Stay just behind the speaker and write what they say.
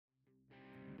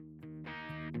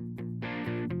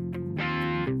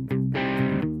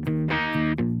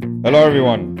Hello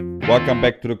everyone, welcome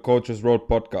back to the Coaches Road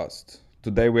podcast.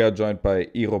 Today we are joined by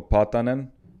Iiro Partanen.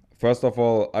 First of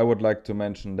all, I would like to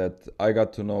mention that I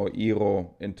got to know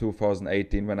Iiro in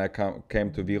 2018 when I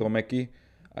came to Viromäki.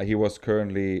 He was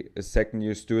currently a second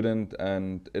year student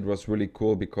and it was really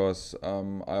cool because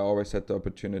I always had the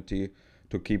opportunity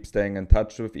to keep staying in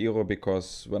touch with Iiro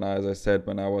because as I said,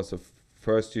 when I was a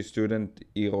first year student,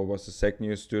 Iiro was a second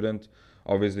year student.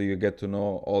 Obviously, you get to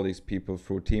know all these people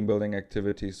through team building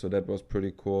activities, so that was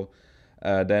pretty cool.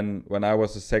 Then, when I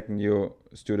was a second year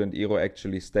student, Iiro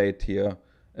actually stayed here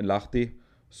in Lahti,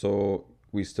 so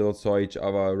we still saw each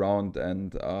other around,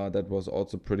 and that was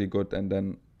also pretty good. And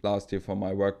then last year for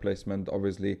my work placement,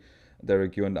 obviously,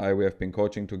 Derek, you and I, we have been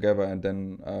coaching together, and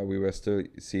then we were still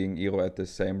seeing Iiro at the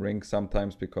same rink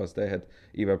sometimes because they had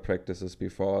either practices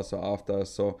before us or after us.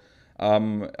 So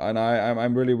and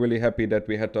I'm really, really happy that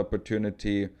we had the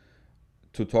opportunity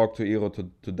to talk to Iiro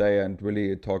today and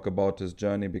really talk about his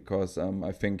journey because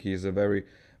I think he's a very,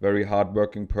 very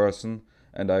hardworking person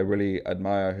and I really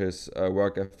admire his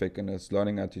work ethic and his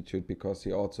learning attitude because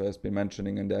he also has been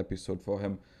mentioning in the episode for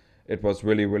him it was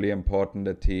really, really important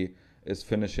that he is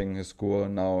finishing his school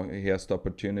and now he has the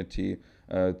opportunity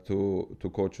to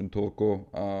coach in Turku,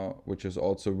 which is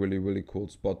also really, really cool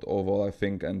spot overall, I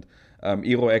think. And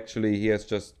Iiro actually, he has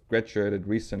just graduated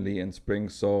recently in spring.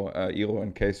 So Iiro,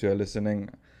 in case you are listening,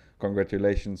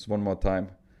 congratulations one more time.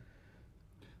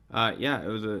 Yeah, it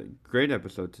was a great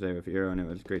episode today with Iiro, and it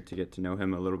was great to get to know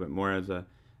him a little bit more as a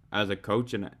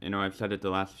coach. And I've said it the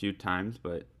last few times,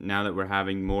 but now that we're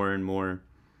having more and more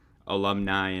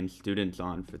alumni and students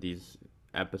on for these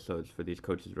episodes, for these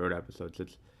Coaches Road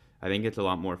episodes, I think it's a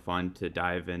lot more fun to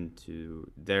dive into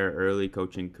their early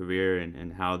coaching career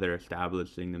and how they're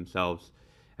establishing themselves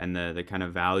and the kind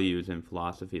of values and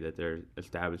philosophy that they're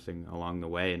establishing along the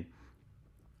way. And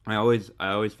I always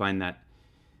find that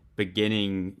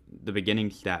beginning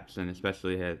steps and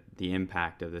especially the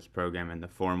impact of this program and the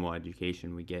formal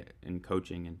education we get in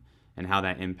coaching and how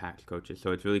that impacts coaches.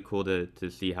 So it's really cool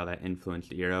to see how that influenced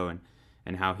Iiro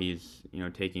and how he's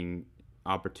taking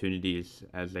opportunities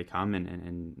as they come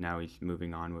and now he's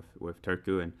moving on with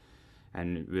Turku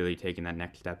and really taking that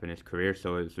next step in his career.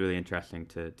 So it was really interesting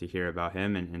to hear about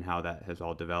him and how that has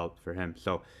all developed for him.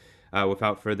 So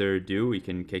without further ado, we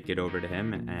can kick it over to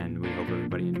him, and we hope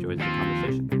everybody enjoys the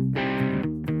conversation.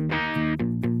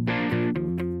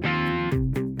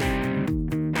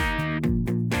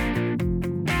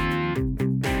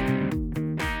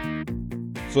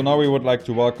 So now we would like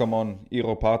to welcome on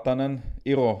Iiro Partanen.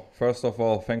 Iiro, first of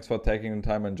all, thanks for taking the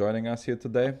time and joining us here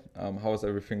today. How is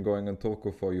everything going in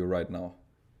Turku for you right now?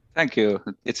 Thank you.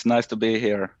 It's nice to be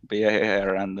here.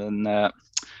 And then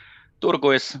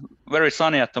Turku is very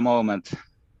sunny at the moment,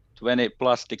 20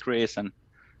 plus degrees, and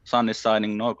sun is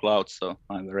shining, no clouds. So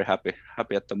I'm very happy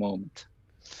at the moment.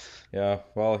 Yeah,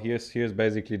 well, here's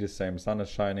basically the same. Sun is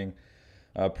shining,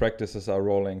 practices are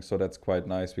rolling, so that's quite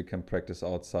nice. We can practice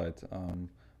outside.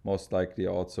 Most likely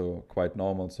also quite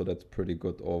normal, so that's pretty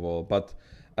good overall. But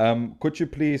could you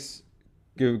please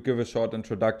give a short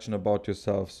introduction about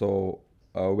yourself? So,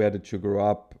 where did you grow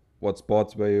up? What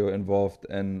sports were you involved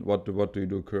in? What do you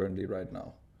do currently right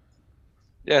now?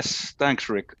 Yes, thanks,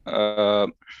 Rick.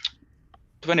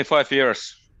 25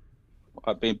 years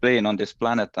I've been playing on this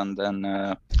planet, and then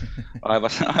I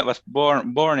was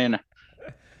born in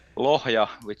Lohja,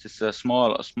 which is a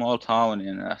small town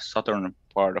in a southern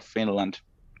part of Finland.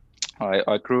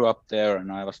 I grew up there,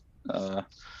 and I was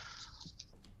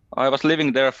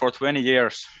living there for 20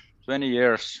 years. 20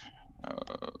 years,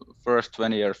 first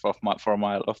 20 years of my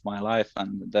life,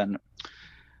 and then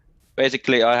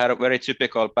basically I had a very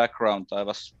typical background. I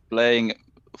was playing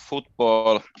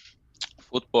football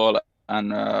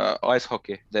and ice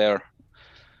hockey there.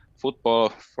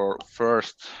 Football for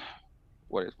first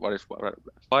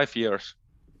 5 years.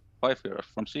 5 years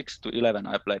from 6 to 11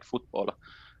 I played football,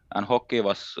 and hockey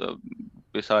was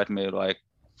beside me, like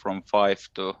from 5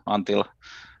 to until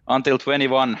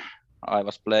 21 I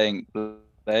was playing,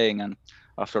 and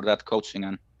after that coaching.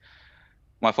 And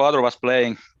my father was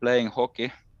playing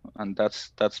hockey, and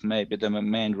that's maybe the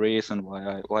main reason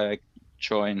why I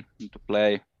joined to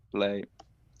play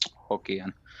hockey.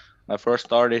 And I first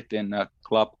started in a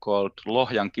club called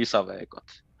Lohjan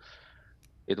Kisaveikot.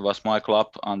 It was my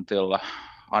club until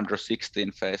under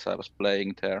 16 phase. I was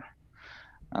playing there,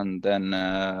 and then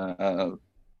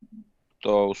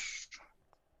those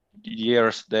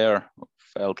years there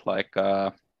felt like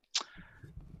a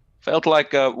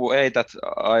way that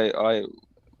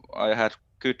I had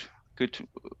good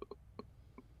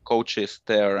coaches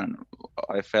there, and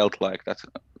I felt like that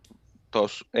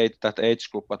that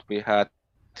age group that we had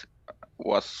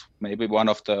was maybe one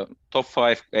of the top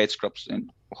 5 age groups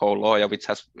in whole Lohja which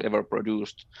has ever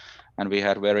produced, and we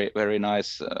had very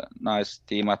nice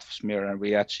team atmosphere, and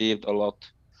we achieved a lot.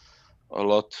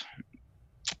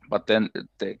 But then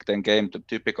came the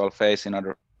typical phase in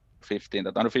under 15.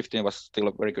 That under 15 was still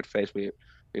a very good phase. We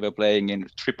were playing in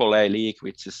AAA league,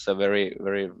 which is a very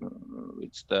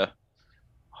it's the,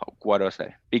 what do I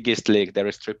say, biggest league. There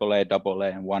is AAA,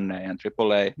 AA, and 1A, and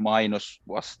AAA minus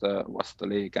was the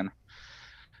league and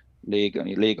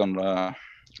league on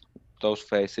those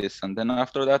phases. And then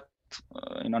after that,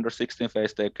 in under 16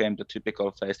 phase, there came the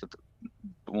typical phase that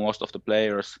most of the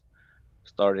players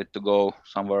started to go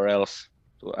somewhere else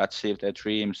to achieve their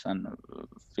dreams and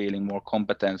feeling more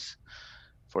competence.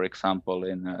 For example,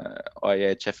 in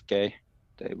IHFK,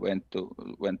 they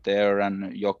went there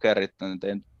and Jokerit, and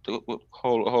then the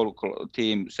whole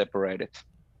team separated.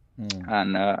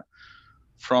 And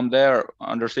from there,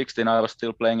 under 16, I was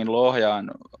still playing in Lohja,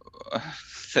 and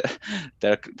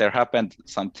there happened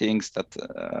some things that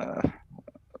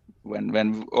when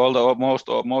most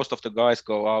of the guys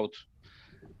go out,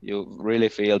 you really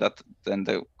feel that then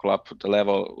the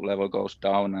level goes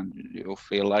down, and you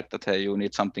feel like that, hey, you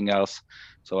need something else.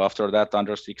 So after that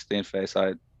under 16 phase,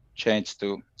 I changed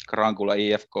to Krankula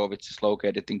IFK, which is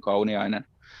located in Kauniainen,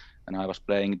 and I was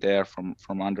playing there from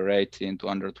under 18 to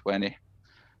under 20,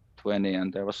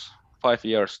 and there was 5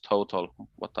 years total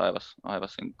what I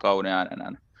was in Kauniainen,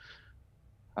 and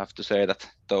I have to say that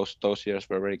those years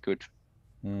were very good.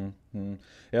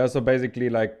 Yeah, so basically,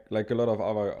 like a lot of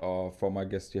other former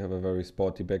guests, you have a very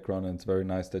sporty background, and it's very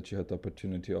nice that you had the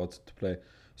opportunity also to play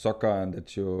soccer, and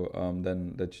that you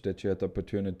that you had the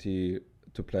opportunity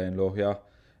to play in Lohja,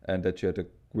 and that you had a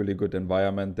really good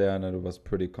environment there, and it was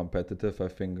pretty competitive. I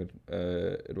think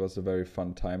it was a very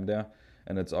fun time there,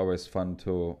 and it's always fun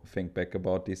to think back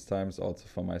about these times. Also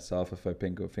for myself, if I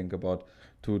think about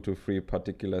 2 to 3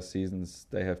 particular seasons,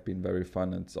 they have been very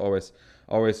fun. It's always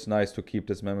nice to keep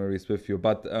these memories with you.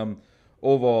 But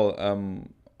overall,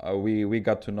 we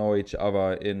got to know each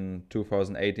other in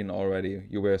 2018 already.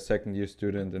 You were a second year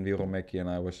student in Iiro, and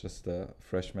I was just a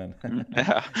freshman.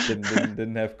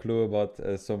 didn't have clue about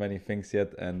so many things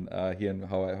yet, and hearing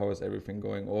how is everything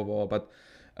going overall. But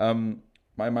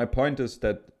my point is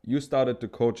that you started the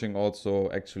coaching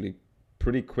also actually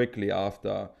pretty quickly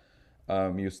after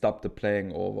you stopped the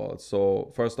playing overall.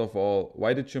 So first of all,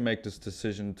 why did you make this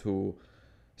decision to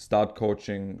start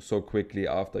coaching so quickly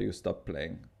after you stopped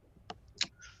playing?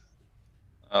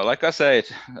 Like I said,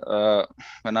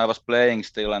 when I was playing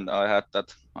still, and I had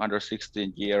that under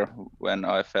 16 year when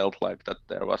I felt like that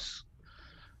there was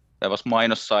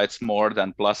minus sides more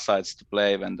than plus sides to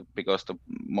play because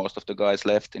most of the guys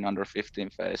left in under 15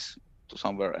 phase to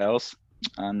somewhere else,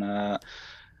 and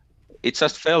it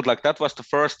just felt like that was the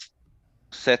first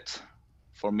set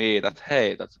for me that,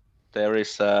 hey, that there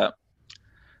is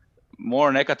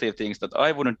more negative things, that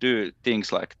I wouldn't do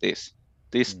things like this.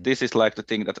 This is like the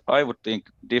thing that I would think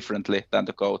differently than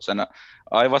the coach, and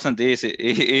I wasn't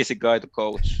easy guy to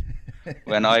coach.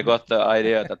 When I got the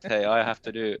idea that, hey,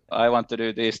 I want to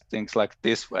do these things like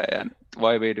this way, and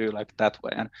why we do like that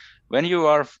way. And when you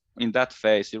are in that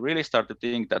phase, you really start to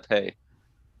think that, hey,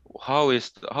 how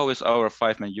is our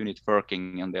 5-man unit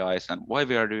working on the ice, and why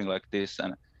we are doing like this,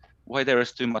 and why there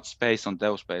is too much space on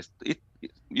those space.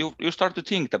 You start to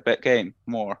think the game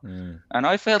more, and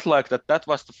I felt like that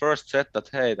was the first set that,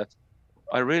 hey, that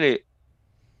I really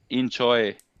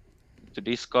enjoy to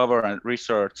discover and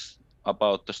research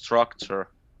about the structure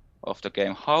of the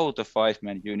game, how the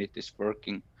 5-man unit is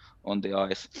working on the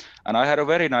ice. And I had a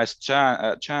very nice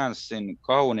chance in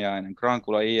Kauniainen and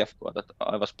Krankula IFK that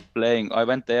I was playing. I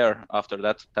went there after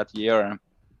that year, and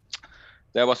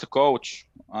there was a coach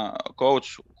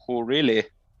who really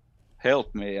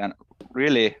helped me and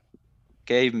really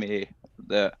gave me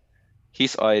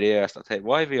his ideas that, hey,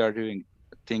 why we are doing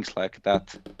things like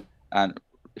that. And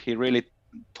he really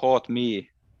taught me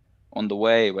on the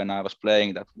way when I was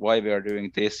playing that why we are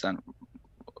doing this, and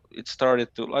I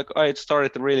started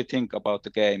to really think about the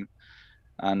game,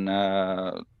 and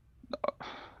that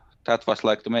was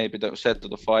like maybe the set to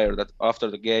the fire, that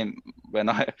after the game when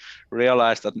I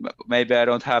realized that maybe I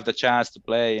don't have the chance to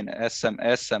play in SM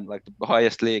like the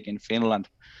highest league in Finland.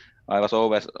 I was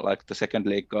always like the second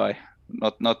league guy,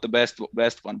 not the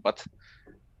best one, but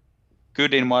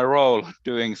good in my role,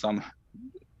 doing some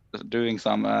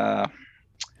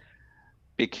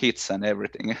big hits and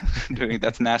everything, doing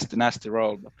that nasty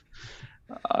role. But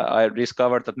I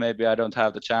discovered that maybe I don't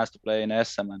have the chance to play in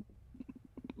SM, and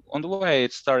on the way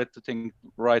it started to think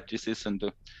right decision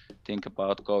to think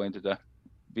about going to the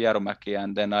Vierumäki,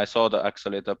 and then I saw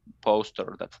actually the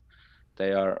poster that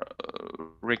they are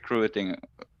recruiting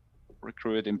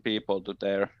people to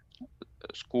their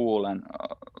school, and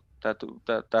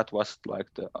that was like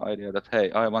the idea that,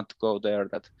 hey, I want to go there.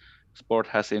 That sport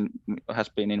has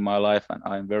been in my life, and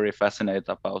I'm very fascinated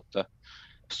about the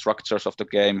structures of the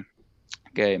game,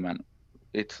 and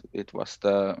it was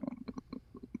the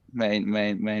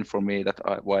main for me that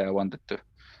why I wanted to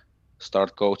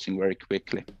start coaching very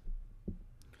quickly.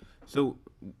 So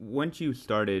once you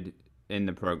started in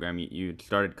the program, you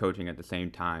started coaching at the same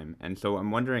time, and so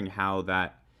I'm wondering how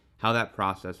that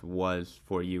process was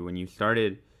for you when you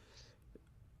started.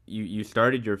 You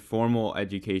started your formal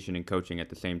education and coaching at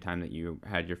the same time that you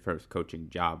had your first coaching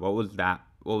job. What was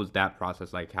that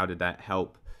process like? How did that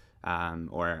help,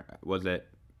 or was it,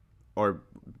 or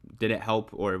did it help,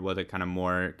 or was it kind of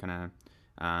more kind of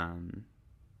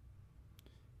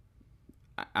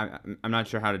I'm not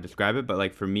sure how to describe it, but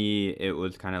like for me, it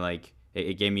was kind of like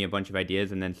it gave me a bunch of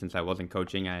ideas, and then since I wasn't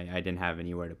coaching, I didn't have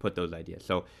anywhere to put those ideas.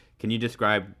 So, can you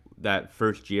describe that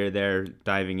first year there,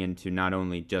 diving into not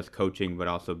only just coaching, but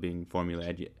also being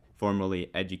formally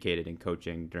educated in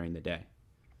coaching during the day?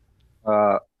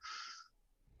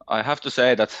 I have to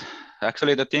say that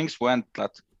actually the things went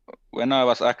that when I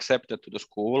was accepted to the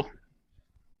school,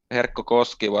 Herkko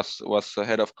Koski was the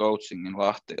head of coaching in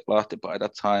Lahti by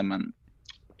that time, and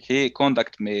he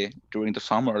contacted me during the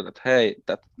summer that, hey,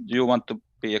 that you want to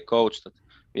be a coach, that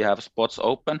we have spots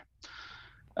open,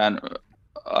 and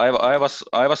I was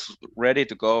ready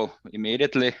to go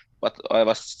immediately, but I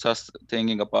was just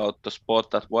thinking about the spot,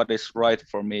 that what is right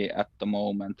for me at the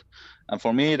moment, and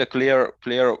for me the clear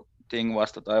thing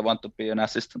was that I want to be an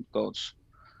assistant coach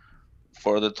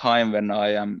for the time when I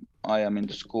am in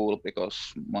the school, because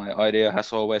my idea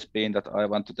has always been that I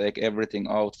want to take everything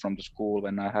out from the school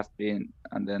when I have been,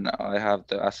 and then I have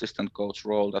the assistant coach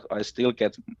role, that I still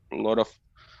get a lot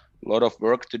of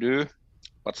work to do,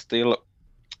 but still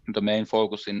the main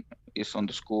focus is on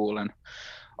the school. And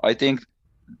I think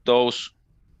those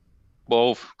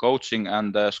both coaching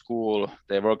and the school,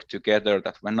 they work together,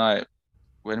 that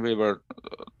when we were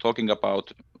talking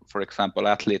about, for example,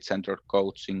 athlete-centered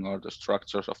coaching or the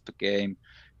structures of the game,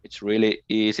 it's really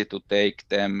easy to take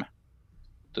them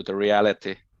to the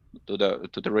reality, to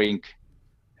the rink.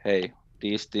 Hey,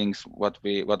 these things, what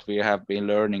we have been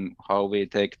learning, how we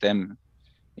take them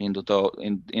into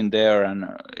in there, and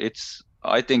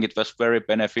I think it was very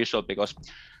beneficial, because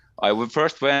I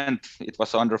first went, it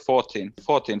was under 14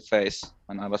 phase,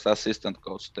 when I was assistant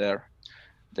coach there,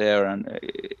 and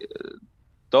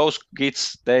those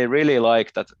kids, they really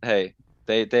like that. Hey,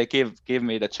 they give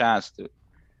me the chance to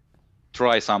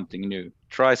try something new,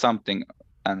 try something,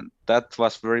 and that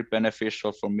was very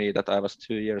beneficial for me, that I was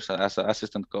 2 years as an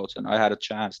assistant coach, and I had a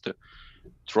chance to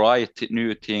try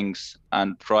new things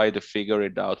and try to figure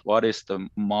it out. What is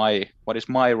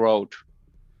my road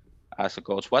as a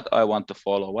coach? What I want to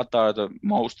follow? What are the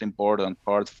most important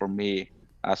parts for me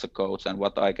as a coach, and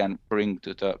what I can bring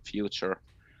to the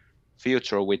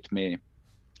future with me?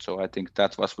 So I think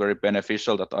that was very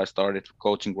beneficial, that I started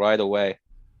coaching right away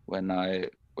when I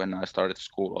started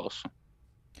school also.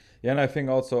 Yeah, and I think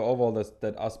also overall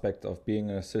that aspect of being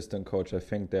an assistant coach, I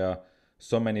think there are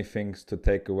so many things to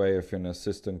take away if you're an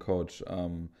assistant coach,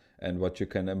 and what you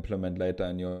can implement later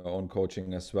in your own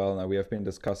coaching as well. Now we have been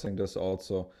discussing this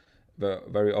also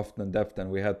very often in depth, and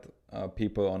we had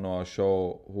people on our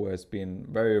show who has been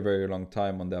very long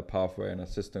time on their pathway an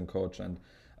assistant coach, and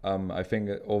I think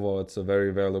overall it's a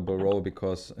very valuable role,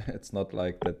 because it's not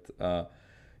like that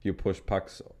you push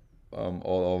pucks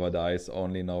all over the ice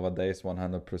only nowadays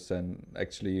 100%.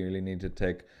 Actually, you really need to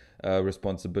take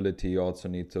responsibility. You also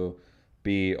need to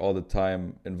be all the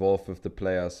time involved with the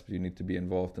players. You need to be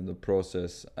involved in the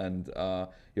process, and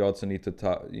you also need to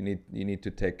you need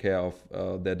to take care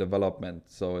of their development.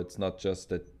 So it's not just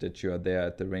that you are there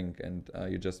at the rink and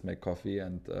you just make coffee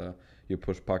and you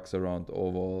push pucks around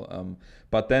overall.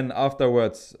 But then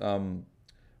afterwards,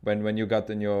 when you got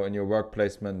in your work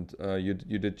placement, you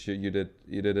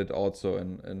did it also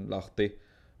in Lahti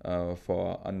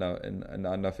for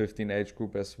under 15 age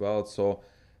group as well. So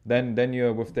then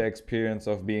you're with the experience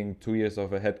of being 2 years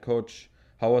of a head coach.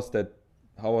 How was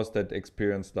that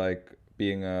experience like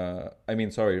being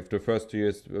the first 2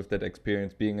 years with that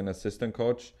experience being an assistant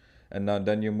coach, and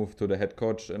then you moved to the head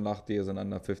coach in Lahti as an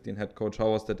under 15 head coach.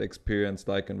 How was that experience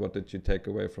like, and what did you take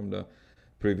away from the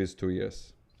previous 2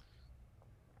 years?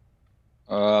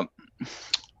 Yeah,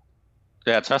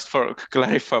 just for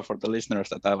clarify for the listeners,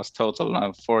 that I was total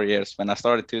now 4 years. When I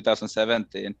started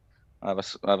 2017, I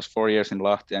was 4 years in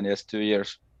Lahti, and yes, 2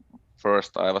 years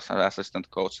first I was an assistant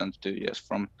coach, and 2 years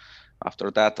from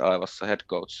after that I was a head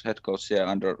coach,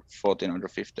 under 14, under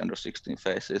 15, under 16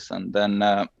 phases. And then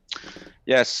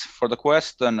yes, for the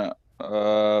question,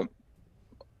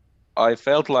 I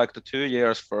felt like the 2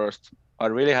 years first I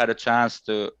really had a chance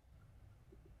to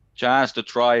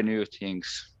try new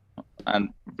things. And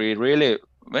we really,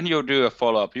 when you do a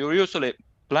follow-up, you usually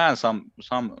plan some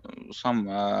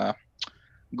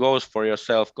goals for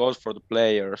yourself, goals for the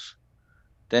players,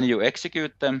 then you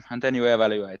execute them, and then you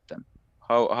evaluate them,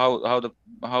 how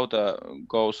the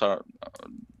goals are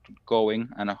going,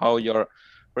 and how your,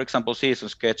 for example, season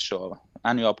schedule,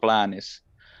 annual plan is.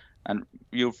 And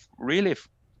you really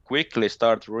quickly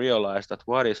start to realize that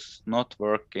what is not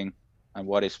working and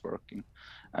what is working.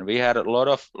 And we had a lot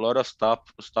of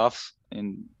stuff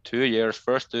in 2 years.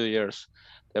 First 2 years,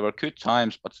 there were good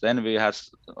times, but then we had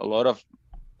a lot of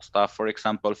stuff. For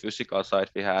example, physical side,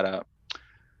 we had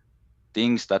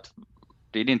things that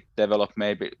didn't develop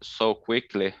maybe so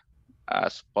quickly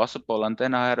as possible. And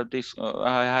then I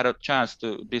had a chance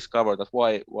to discover that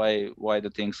why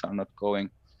the things are not going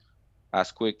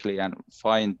as quickly, and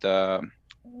find the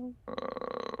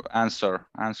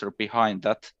answer behind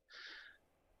that.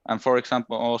 And for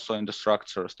example, also in the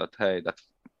structures, that hey, that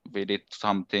we did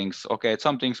some things, okay,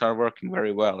 some things are working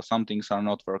very well, some things are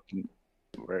not working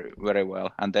very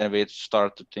well, and then we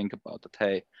start to think about that,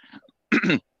 hey,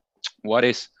 what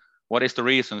is the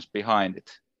reasons behind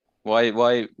it,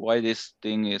 why this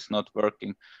thing is not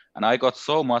working. And I got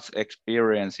so much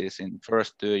experiences in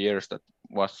first 2 years that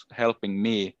was helping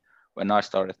me when I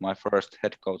started my first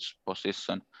head coach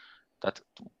position, that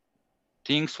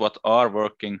things what are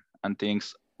working and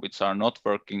things which are not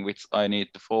working, which I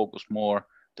need to focus more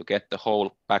to get the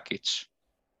whole package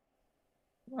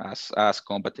as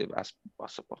competitive as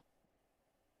possible.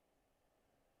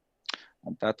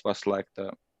 And that was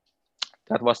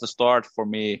the start for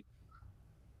me.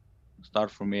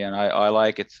 And I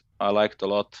like it. I liked a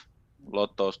lot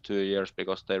those 2 years,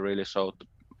 because they really showed the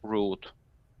route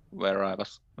where I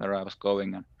was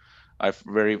going. And I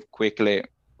very quickly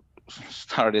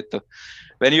started to,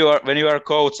 when you are a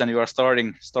coach and you are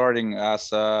starting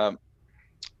as a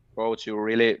coach, you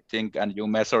really think and you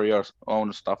measure your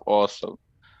own stuff also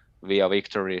via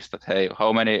victories, that hey,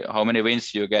 how many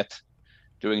wins you get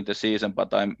during the season.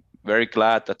 But I'm very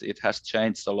glad that it has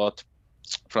changed a lot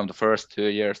from the first 2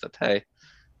 years, that hey,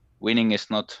 winning is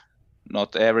not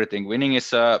everything. Winning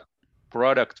is a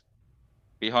product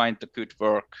behind the good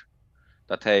work,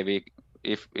 that hey,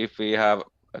 if we have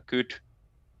a good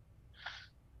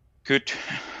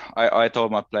I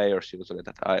told my players usually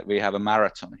that we have a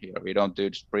marathon here. We don't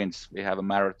do sprints, we have a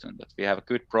marathon, that we have a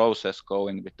good process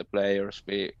going with the players.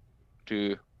 We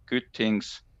do good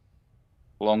things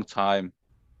long time,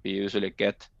 we usually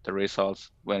get the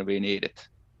results when we need it.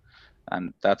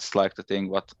 And that's like the thing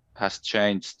what has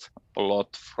changed a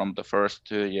lot from the first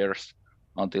 2 years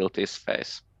until this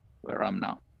phase where I'm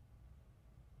now.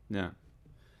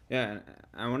 Yeah,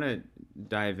 I want to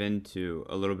dive into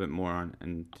a little bit more on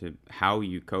into how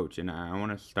you coach, and I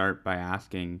want to start by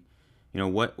asking,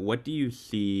 what do you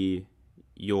see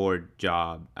your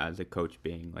job as a coach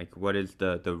being? Like, what is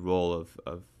the role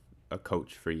of a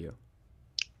coach for you?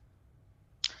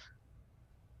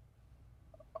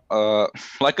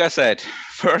 Like I said,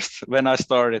 first when I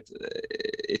started,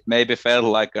 it maybe felt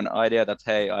like an idea that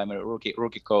hey, I'm a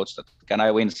rookie coach, that can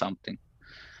I win something?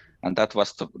 And that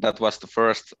was the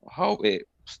first how we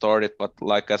started. But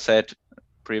like I said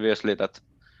previously, that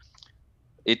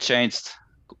it changed.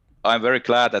 I'm very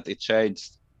glad that it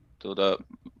changed to the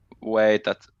way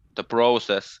that the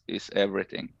process is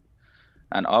everything.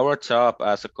 And our job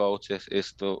as a coach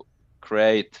is to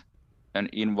create an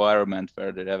environment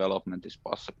where the development is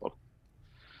possible.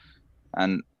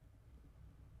 And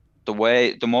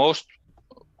the most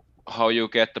how you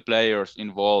get the players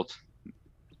involved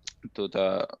to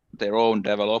their own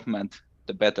development,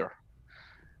 the better.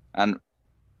 And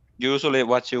usually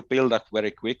what you build up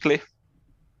very quickly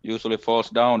usually falls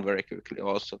down very quickly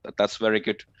also. That's very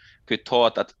good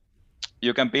thought, that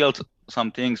you can build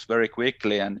some things very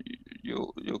quickly and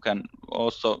you can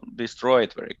also destroy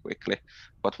it very quickly.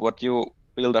 But what you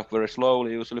build up very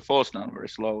slowly usually falls down very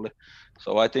slowly.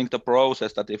 So I think the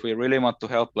process, that if we really want to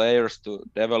help players to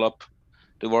develop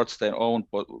towards their own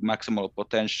maximal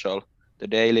potential, the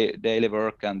daily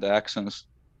work and the actions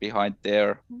behind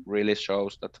there really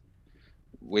shows that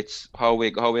how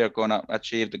we are gonna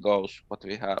achieve the goals what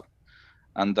we have.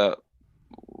 And the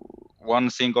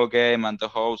one single game and the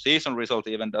whole season result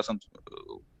even doesn't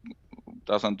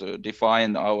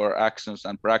define our actions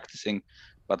and practicing.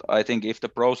 But I think if the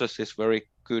process is very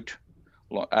good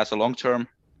as a long term,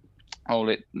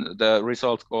 only the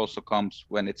result also comes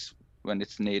when it's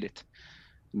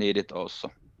needed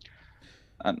also.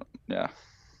 And yeah.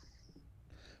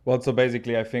 Well, so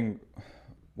basically, I think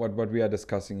what we are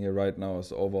discussing here right now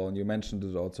is overall, and you mentioned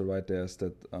it also right there, is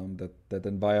that that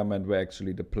environment where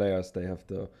actually the players, they have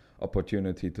the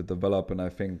opportunity to develop. And I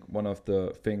think one of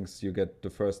the things you get the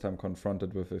first time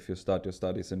confronted with if you start your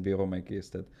studies in Viromeki is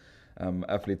that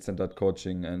athlete-centered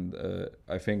coaching, and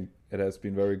I think it has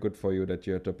been very good for you that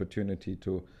you had the opportunity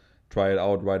to try it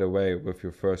out right away with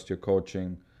your first year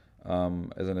coaching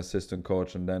as an assistant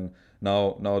coach, and then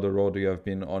now the road you have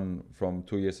been on from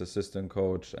 2 years assistant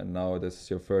coach, and now this is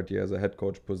your third year as a head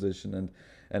coach position.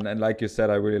 And like you said,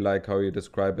 I really like how you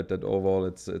describe it, that overall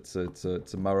it's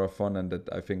a marathon, and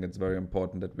that I think it's very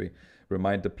important that we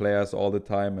remind the players all the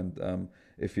time. And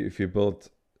if you build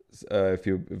if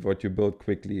what you build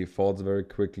quickly falls very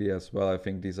quickly as well. I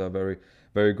think these are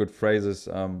very good phrases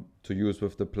to use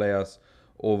with the players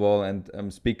overall.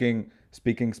 And speaking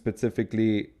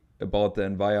specifically about the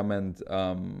environment,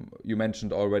 you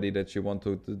mentioned already that you want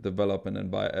to develop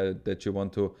that you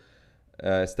want to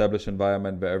establish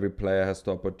environment where every player has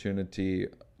the opportunity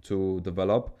to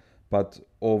develop. But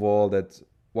overall, that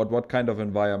what kind of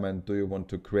environment do you want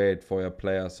to create for your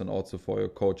players and also for your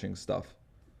coaching staff?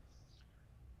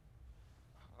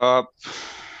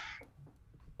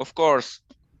 Of course,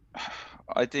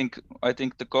 I think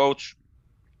the coach,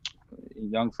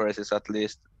 in young phrases at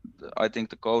least, I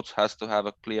think the coach has to have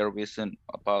a clear vision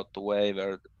about the way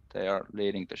where they are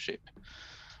leading the ship.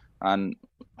 And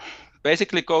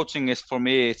basically coaching is, for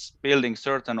me, it's building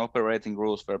certain operating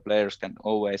rules where players can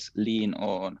always lean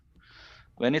on.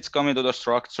 When it's coming to the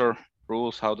structure,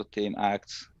 rules, how the team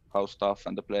acts, how staff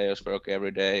and the players work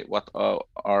every day, what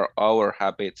are our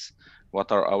habits,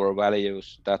 what are our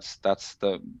values, that's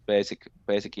the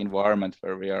basic environment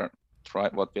where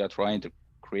what we are trying to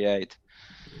create.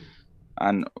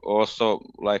 And also,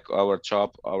 like, our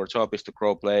job is to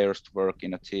grow players to work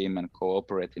in a team and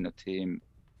cooperate in a team.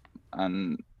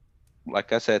 And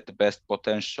like I said, the best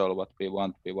potential what we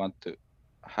want to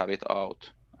have it out.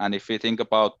 And if we think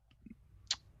about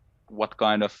what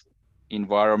kind of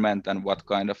environment and what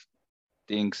kind of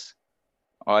things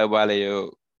I value,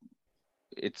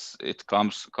 it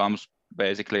comes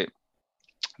basically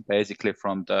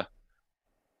from the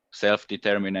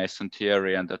self-determination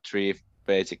theory and the three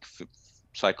basic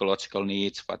psychological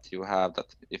needs that you have.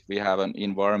 That if we have an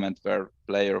environment where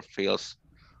player feels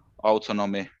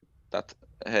autonomy, that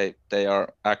hey, they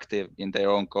are active in their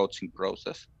own coaching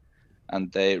process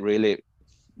and they really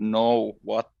know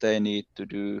what they need to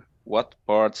do, what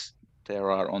parts there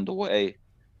are on the way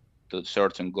to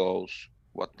certain goals,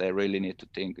 what they really need to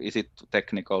think. Is it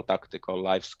technical, tactical,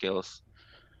 life skills,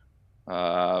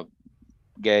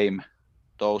 game?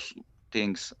 Those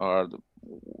things are,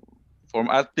 from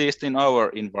at least in our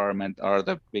environment, are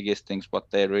the biggest things what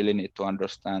they really need to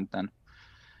understand. And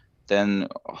then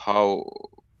how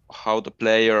the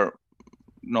player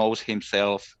knows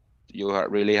himself, you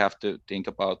really have to think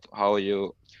about how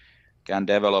you can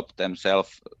develop them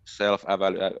self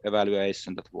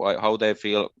evaluation, that how they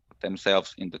feel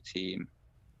themselves in the team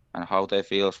and how they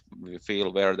feel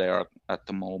where they are at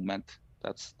the moment.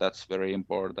 That's very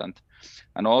important.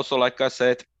 And also, like I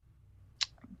said,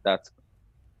 that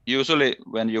usually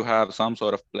when you have some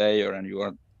sort of player and you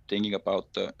are thinking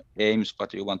about the aims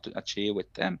what you want to achieve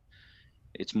with them,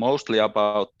 it's mostly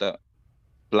about the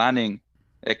planning,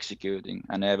 executing,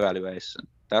 and evaluation.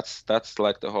 That's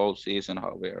like the whole season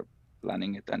how we are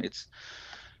planning it. And it's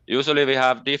usually we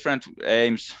have different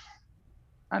aims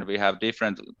and we have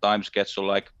different time schedule.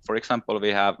 Like, for example, we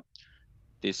have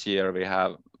this year we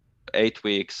have 8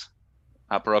 weeks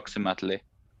approximately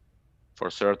for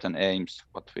certain aims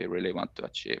what we really want to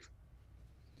achieve.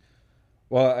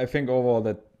 Well, I think overall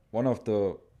that one of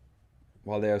the,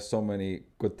 well, there are so many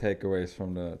good takeaways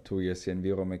from the 2 years here in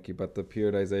Viromeki, but the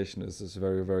periodization is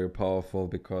very, very powerful,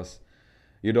 because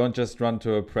you don't just run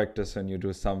to a practice and you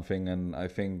do something. And I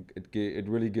think it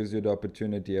really gives you the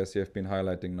opportunity, as you have been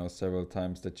highlighting now several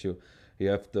times, that you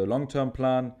have the long-term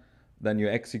plan, then you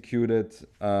execute it,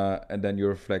 and then you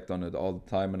reflect on it all the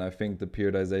time. And I think the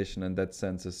periodization in that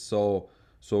sense is so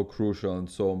crucial and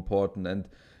so important. And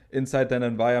inside that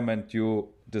environment, you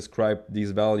describe these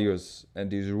values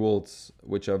and these rules,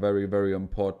 which are very, very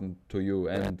important to you.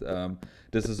 And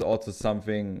this is also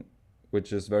something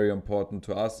which is very important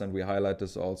to us, and we highlight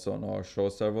this also on our show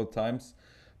several times.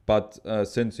 But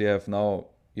since you have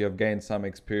gained some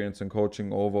experience in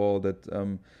coaching overall, that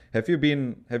have you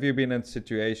been in a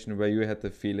situation where you had the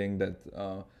feeling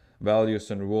that values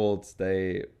and rules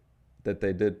that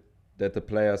the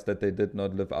players, that they did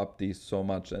not live up these so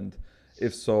much? And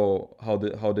If so, how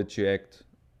did you act?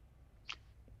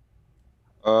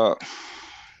 Uh,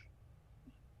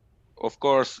 of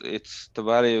course, it's the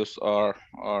values are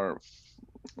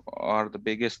the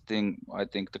biggest thing. I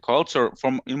think the culture,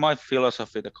 from in my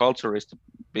philosophy, the culture is the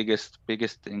biggest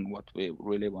thing what we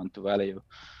really want to value.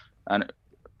 And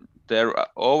there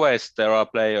are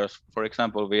players. For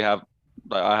example,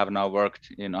 I have now worked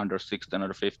in under 16,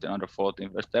 under 15, under 14.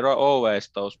 There are always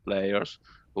those players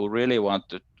who really want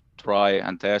to try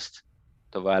and test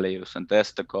the values and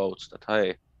test the coach that,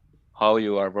 hey, how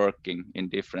you are working in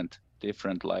different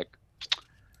like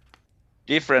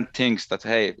different things, that,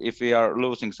 hey, if we are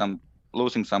losing some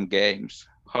games,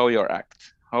 how your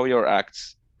acts,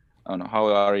 and how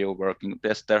are you working.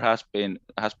 There has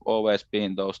always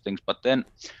been those things. But then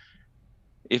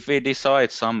if we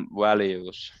decide some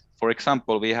values, for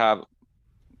example, we have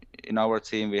in our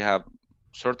team, we have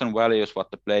certain values what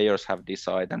the players have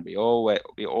decided, and we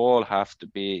all have to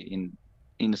be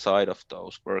inside of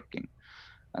those working.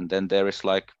 And then there is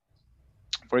like,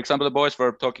 for example, the boys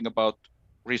were talking about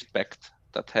respect,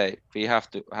 that, hey, we have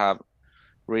to have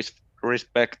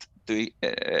respect to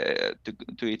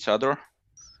each other.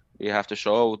 We have to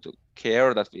show to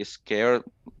care, that we care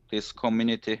this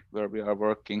community where we are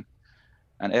working,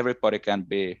 and everybody can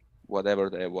be whatever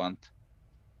they want.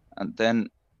 And then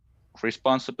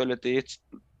responsibility,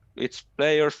 it's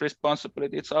players'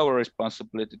 responsibility, it's our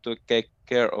responsibility to take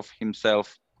care of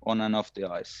himself on and off the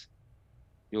ice.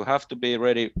 You have to be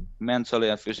ready mentally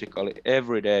and physically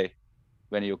every day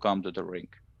when you come to the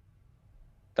rink.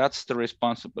 That's the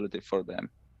responsibility for them.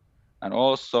 And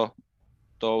also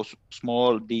those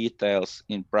small details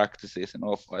in practices and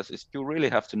off ices, you really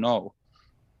have to know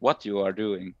what you are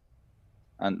doing.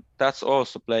 And that's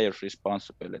also players'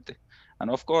 responsibility. And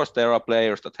of course, there are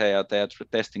players that, hey, they are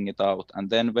testing it out. And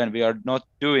then when we are not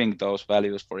doing those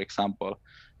values, for example,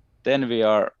 then we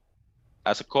are,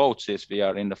 as coaches, we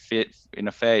are in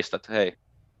a phase that, hey,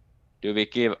 do we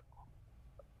give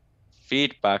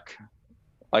feedback?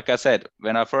 Like I said,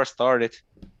 when I first started,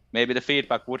 maybe the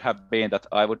feedback would have been that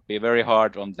I would be very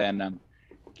hard on them and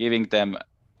giving them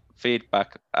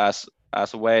feedback as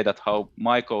a way that how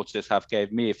my coaches have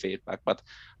gave me feedback. But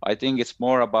I think it's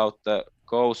more about the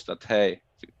coach that, hey,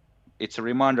 it's a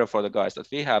reminder for the guys that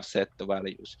we have set the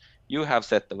values. You have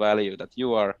set the value that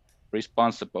you are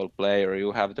responsible player,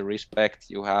 you have the respect,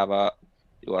 you are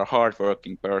a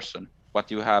hardworking person,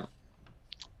 but you have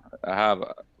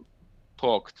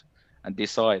talked and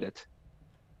decided.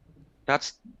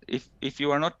 That's if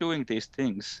you are not doing these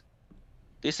things,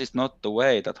 this is not the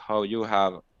way that how you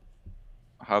have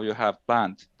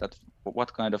planned that,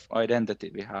 what kind of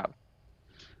identity we have.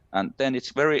 And then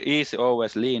it's very easy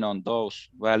always lean on those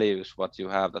values what you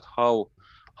have, that how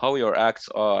your acts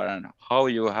are and how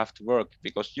you have to work,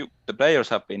 because the players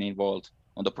have been involved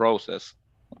on the process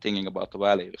of thinking about the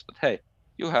values, that, hey,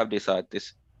 you have decided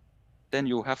this, then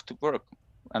you have to work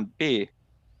and be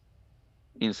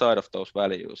inside of those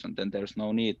values, and then there's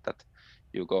no need that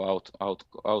you go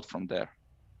out from there.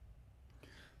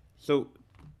 So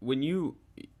when you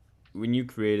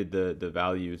created the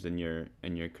values in your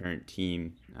current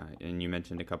team, and you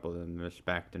mentioned a couple of them,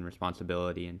 respect and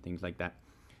responsibility and things like that,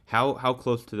 how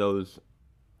close to those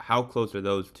how close are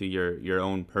those to your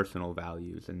own personal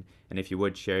values, and if you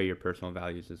would share your personal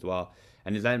values as well,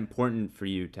 and is that important for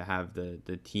you to have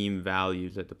the team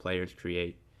values that the players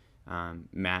create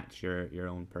match your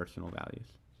own personal values?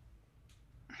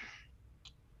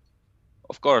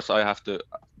 Of course, I have to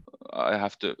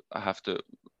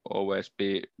always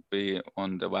be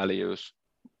on the values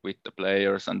with the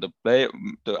players, and the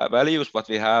values what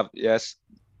we have. Yes,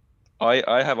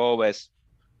 I have always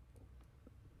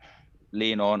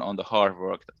lean on the hard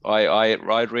work. I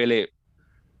really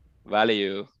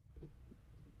value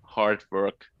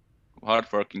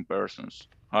hardworking persons,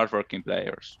 hardworking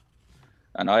players.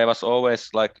 And I was always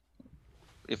like,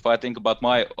 if I think about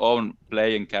my own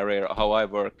playing career, how I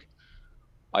work,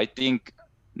 I think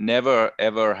never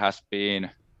ever has been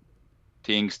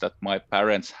things that my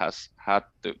parents has had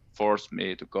to force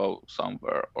me to go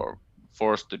somewhere or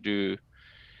forced to do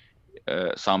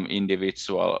some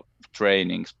individual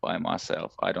trainings by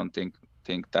myself. I don't think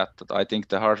that. I think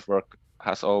the hard work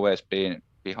has always been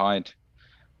behind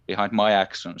my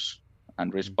actions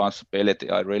and responsibility.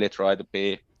 I really try to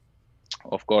be.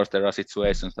 Of course, there are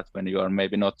situations that when you are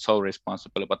maybe not so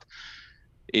responsible, but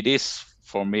it is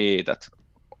for me that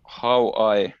how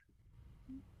I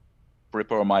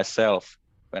prepare myself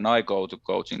when I go to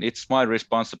coaching. It's my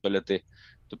responsibility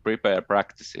to prepare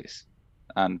practices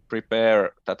and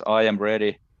prepare that I am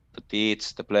ready to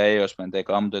teach the players when they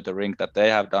come to the rink, that they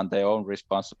have done their own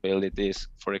responsibilities.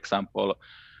 For example,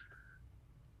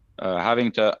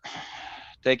 having to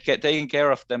taking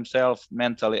care of themselves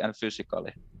mentally and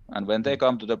physically. And when they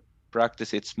come to the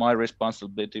practice, it's my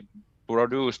responsibility to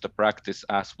produce the practice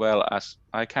as well as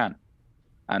I can.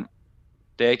 And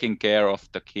taking care of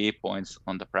the key points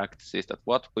on the practices, that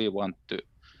what we want to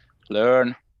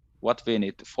learn, what we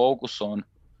need to focus on.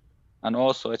 And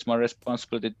also it's my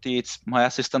responsibility to teach my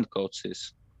assistant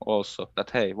coaches also that,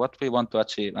 hey, what we want to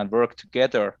achieve, and work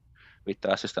together with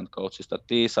the assistant coaches, that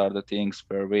these are the things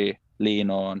where we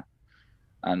lean on.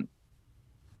 And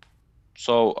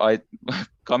so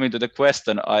coming to the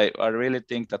question, I really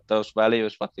think that those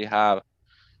values what we have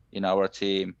in our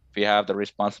team, we have the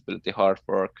responsibility, hard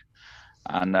work,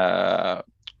 and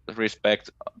respect.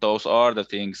 Those are the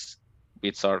things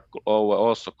which are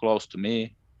also close to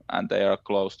me, and they are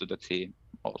close to the team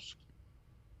also.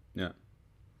 Yeah.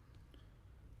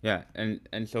 Yeah,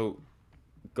 and so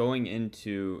going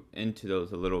into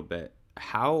those a little bit,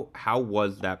 how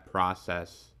was that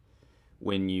process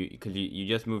when because you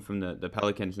just moved from the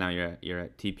Pelicans, now you're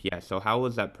at TPS. So how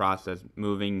was that process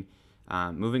moving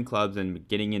clubs and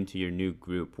getting into your new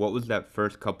group? What was that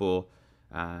first couple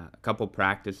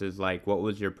practices like? What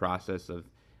was your process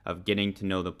of getting to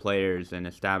know the players and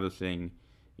establishing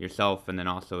yourself, and then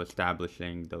also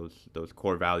establishing those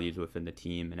core values within the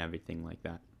team and everything like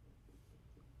that?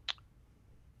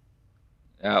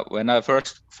 Yeah, when I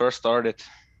first started,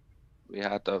 we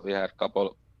had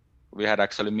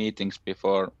actually meetings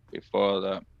before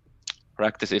the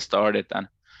practices started, and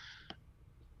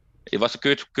it was a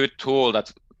good tool.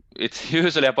 That it's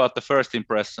usually about the first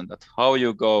impression, that how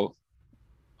you go.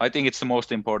 I think it's the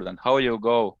most important, how you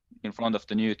go in front of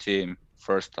the new team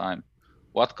first time,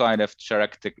 what kind of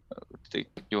character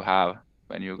you have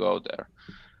when you go there.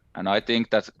 And I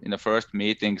think that in the first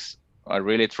meetings, I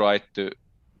really tried to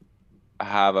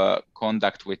have a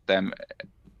contact with them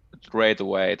right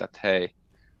away, that, hey,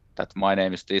 that my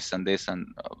name is this and this, and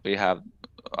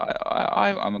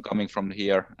I'm coming from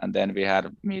here. And then we had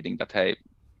a meeting that, hey,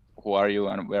 who are you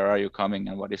and where are you coming,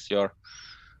 and what is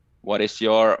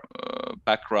your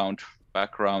background,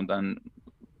 and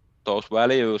those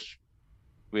values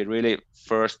we really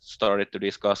first started to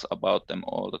discuss about them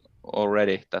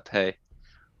already, that, hey,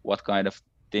 what kind of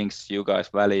things you guys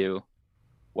value,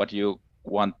 what you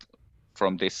want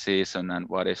from this season, and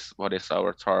what is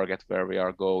our target, where we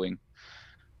are going.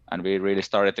 And we really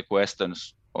started the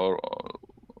questions or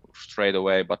straight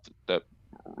away, but the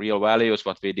real values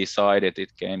what we decided,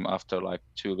 it came after like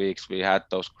 2 weeks. We had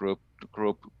those group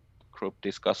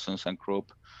discussions and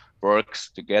group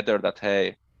works together, that,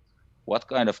 hey, what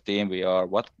kind of team we are,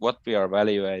 what we are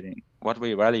evaluating, what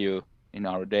we value in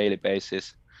our daily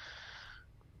basis.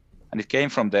 And it came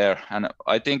from there. And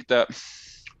I think the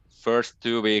first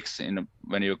 2 weeks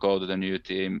when you go to the new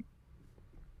team,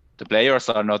 the players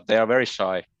they are very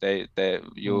shy.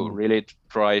 You really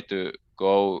try to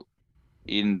go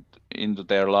into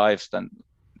their lives and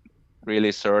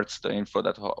really search the info,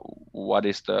 that what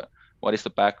is the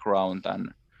background,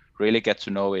 and really get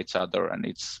to know each other. And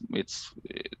it's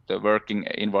the working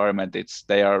environment,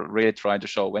 they are really trying to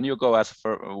show, when you go as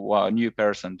a new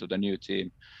person to the new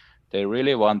team, they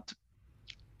really want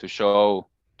to show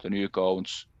the new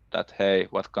coach that, hey,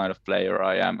 what kind of player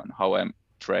I am and how I'm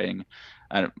training.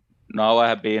 And now I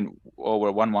have been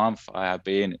over 1 month, I have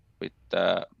been with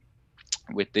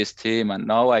this team, and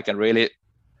now I can really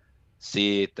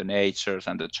see the natures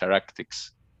and the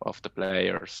characteristics of the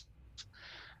players.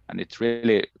 And it's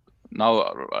really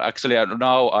now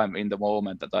I'm in the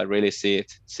moment that I really see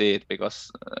it,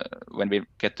 because when we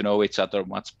get to know each other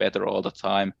much better all the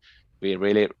time, we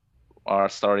really are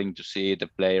starting to see the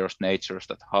players' natures,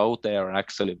 that how they are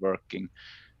actually working,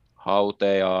 how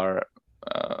they are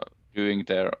doing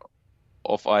their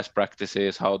off-ice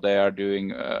practices, how they are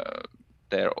doing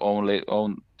their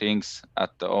own things at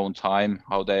the own time,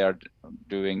 how they are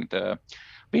doing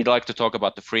we'd like to talk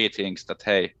about the free things, that,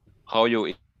 hey, how you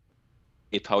eat,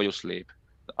 how you sleep.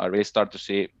 I really start to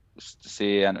see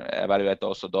and evaluate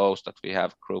also those, that we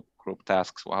have group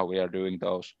tasks, how we are doing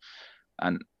those.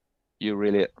 And you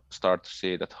really start to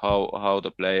see that how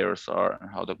the players are and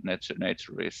how the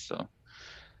nature is. So,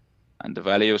 and the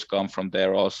values come from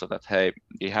there also, that, hey,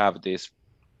 we have these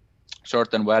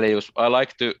certain values. I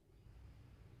like to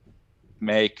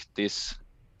make this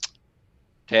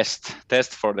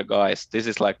test for the guys. This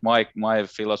is like my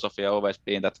philosophy always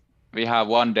been, that we have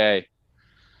 1 day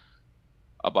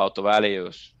about the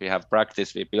values. We have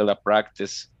practice, we build a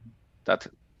practice, that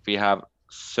we have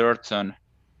certain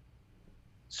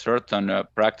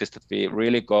practice, that we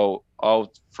really go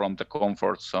out from the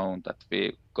comfort zone, that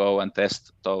we go and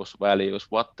test those values,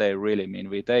 what they really mean.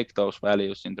 We take those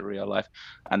values in the real life.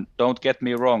 And don't get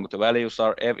me wrong, the values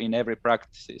are in every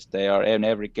practices, they are in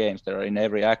every games, they are in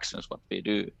every actions what we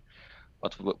do.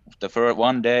 But the first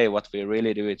one day, what we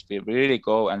really do is we really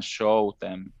go and show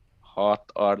them what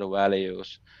are the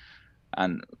values,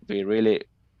 and we really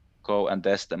go and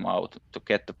test them out to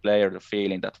get the player the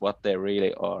feeling that what they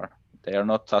really are. They are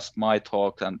not just my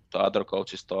talk and the other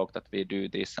coaches talk that we do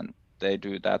this and they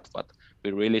do that, but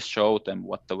we really show them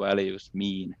what the values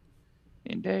mean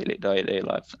in daily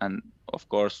life. And of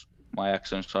course, my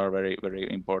actions are very, very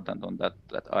important on that.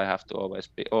 That I have to always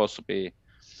be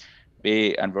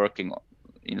and working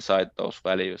inside those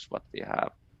values what we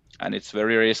have. And it's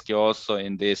very risky also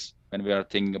in this when we are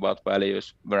thinking about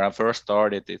values. When I first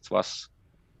started,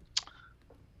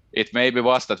 it maybe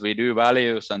was that we do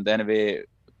values and then we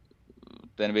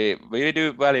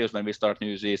do values when we start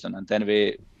new season, and then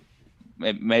we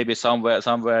maybe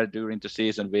somewhere during the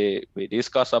season we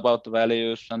discuss about the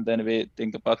values, and then we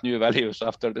think about new values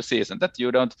after the season, that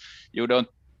you don't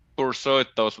pursue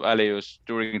those values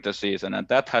during the season. And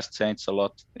that has changed a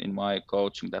lot in my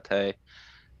coaching, that hey,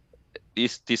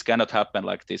 this cannot happen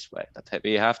like this way, that hey,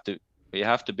 we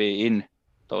have to be in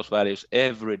those values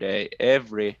every day,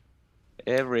 every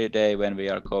day when we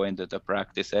are going to the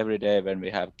practice, every day when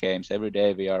we have games, every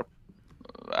day we are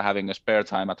having a spare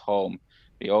time at home.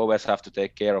 We always have to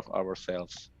take care of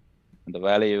ourselves. And the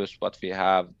values what we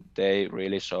have, they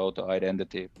really show the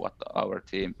identity what our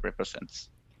team represents.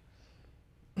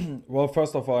 Well,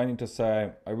 first of all, I need to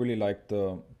say I really like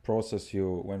the process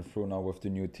you went through now with the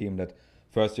new team. That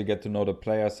first you get to know the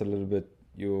players a little bit.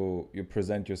 You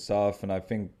present yourself, and I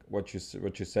think what you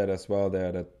said as well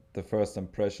there, that the first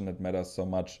impression, it matters so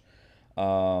much,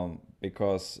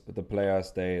 because the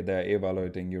players, they're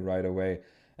evaluating you right away,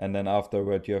 and then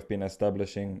afterward you have been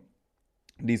establishing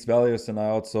these values. And I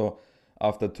also,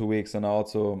 after 2 weeks, and I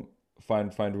also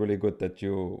find really good that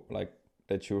you like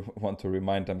that you want to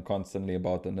remind them constantly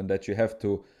about it, and that you have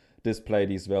to display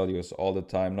these values all the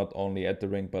time, not only at the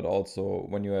rink but also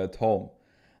when you're at home.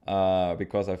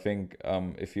 Because I think,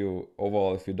 if you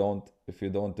overall, if you don't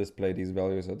display these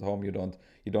values at home, you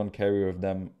don't carry with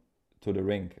them to the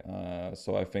rink.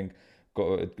 So I think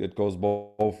it goes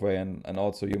both way. And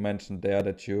also you mentioned there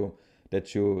that you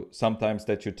sometimes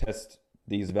that you test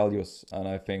these values, and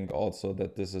I think also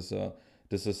that this is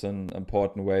an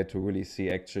important way to really see,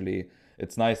 actually,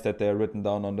 it's nice that they're written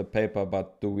down on the paper,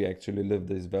 but do we actually live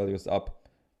these values up?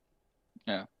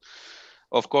 Yeah,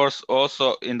 of course,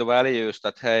 also in the values,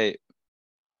 that hey,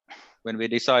 when we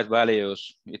decide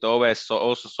values, it always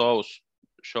also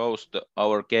shows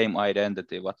our game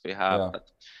identity what we have. Yeah. That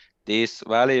these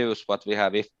values what we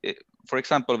have, if for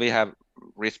example we have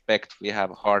respect, we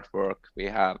have hard work, we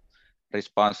have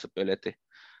responsibility,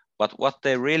 but what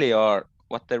they really are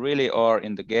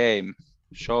in the game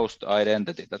shows the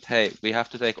identity, that hey, we have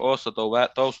to take also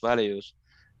those values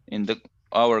in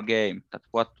our game, that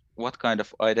what kind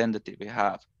of identity we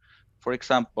have. For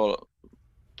example,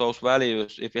 those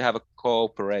values, if we have a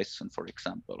cooperation, for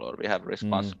example, or we have Mm.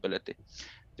 responsibility,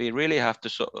 we really have to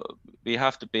we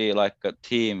have to be like a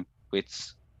team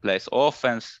which plays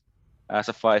offense as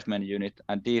a 5-man unit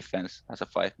and defense as a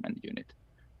 5-man unit.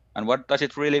 And what does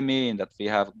it really mean that we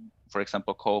have, for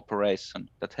example, cooperation,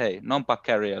 that hey, non-puck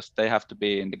carriers, they have to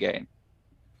be in the game.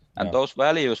 And Yeah. those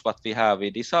values what we have,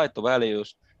 we decide the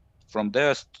values from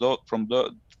this,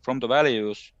 from the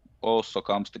values also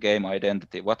comes the game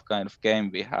identity, what kind of game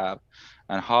we have,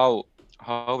 and how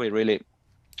we really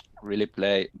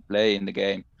play in the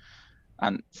game.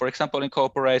 And for example, in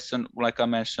cooperation, like I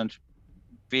mentioned,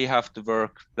 we have to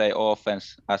play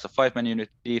offense as a 5-man unit,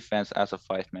 defense as a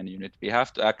 5-man unit. We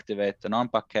have to activate the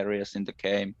non-puck carriers in the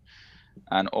game,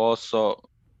 and also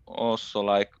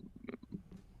like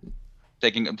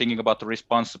thinking about the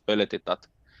responsibility, that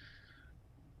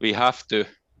we have to,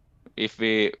 if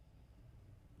we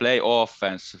play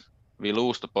offense, we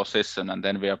lose the position, and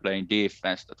then we are playing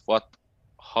defense, that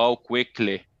how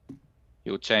quickly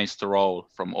you change the role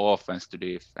from offense to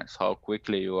defense, how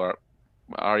quickly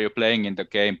are you playing in the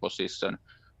game position,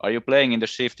 are you playing in the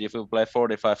shift, if you play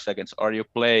 45 seconds, are you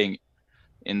playing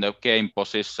in the game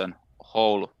position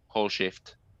whole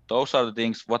shift. Those are the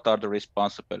things, what are the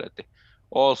responsibility.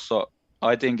 Also,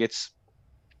 I think it's,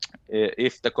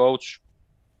 if the coach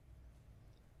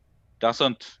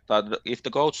if the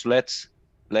coach lets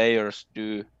players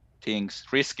do things,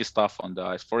 risky stuff on the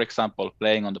ice, for example,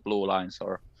 playing on the blue lines,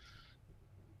 or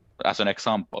as an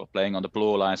example, playing on the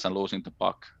blue lines and losing the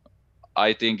puck,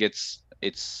 I think it's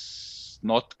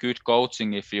not good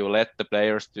coaching if you let the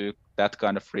players do that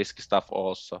kind of risky stuff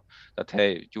also. That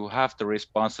hey, you have the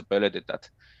responsibility that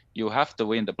you have to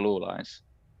win the blue lines.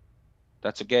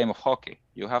 That's a game of hockey.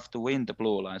 You have to win the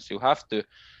blue lines. You have to,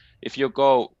 if you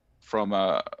go from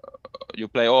you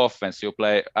play offense, you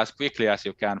play as quickly as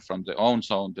you can from the own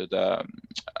zone to the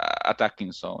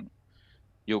attacking zone.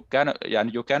 You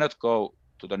cannot go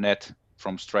to the net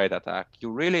from straight attack.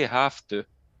 You really have to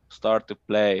start to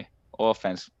play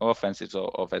offensive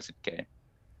or offensive game.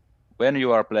 When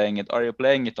you are playing it, are you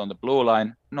playing it on the blue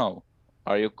line? No.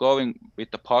 Are you going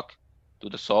with the puck to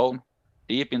the zone,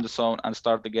 deep in the zone, and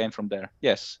start the game from there?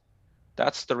 Yes.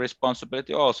 That's the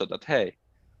responsibility also, that hey,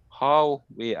 how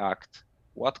we act,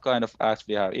 what kind of acts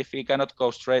we have. If we cannot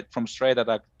go straight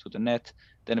attack to the net,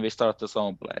 then we start the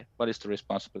zone play. What is the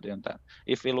responsibility on that?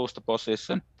 If we lose the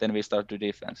position, then we start the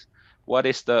defense.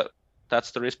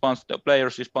 That's the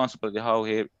player's responsibility, how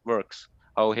he works,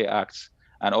 how he acts.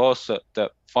 And also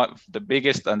the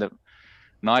biggest and the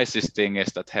nicest thing is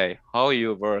that hey, how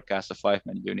you work as a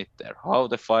 5-man unit there, how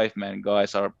the 5-man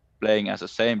guys are playing as the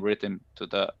same rhythm to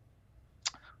the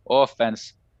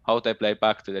offense, how they play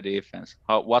back to the defense,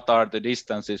 what are the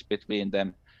distances between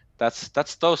them.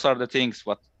 Those are the things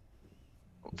what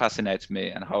fascinates me,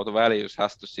 and how the values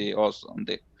has to see also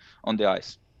on the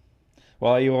ice.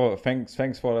 Well, Iiro,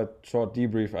 thanks for that short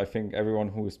debrief. I think everyone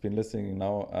who's been listening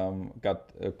now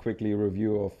got a quickly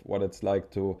review of what it's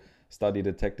like to study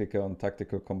the technical and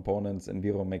tactical components in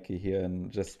Viromeki here in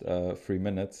just 3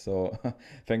 minutes. So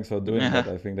thanks for doing that.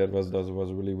 I think that was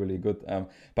really, really good.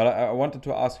 But I wanted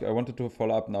to ask you, I wanted to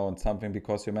follow up now on something,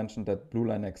 because you mentioned that blue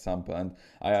line example, and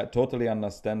I totally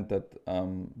understand that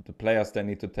the players, they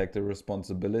need to take the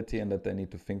responsibility and that they need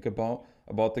to think about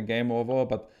the game overall.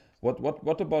 But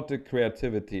what about the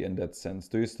creativity in that sense?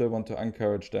 Do you still want to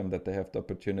encourage them that they have the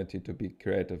opportunity to be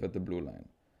creative at the blue line?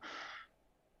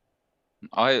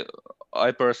 I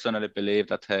personally believe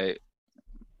that hey,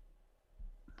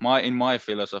 in my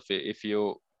philosophy, if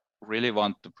you really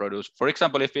want to produce, for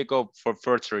example, if we go for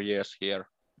first 3 years here,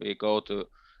 we go to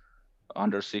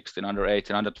under 16, under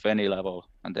 18, under 20 level,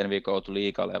 and then we go to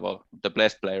Liga level. The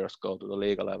best players go to the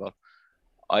Liga level.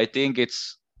 I think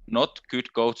it's not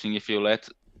good coaching if you let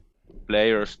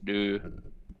players do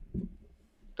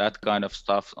that kind of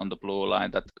stuff on the blue line,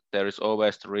 that there is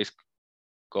always the risk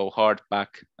go hard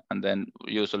back, and then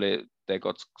usually they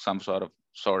got some sort of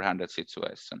short-handed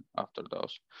situation after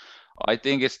those. I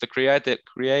think it's the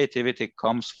creativity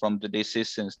comes from the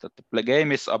decisions, that the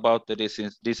game is about the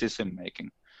decision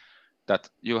making, that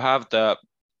you have the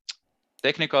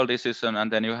technical decision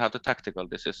and then you have the tactical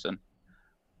decision.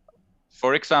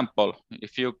 For example,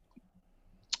 if you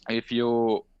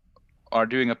are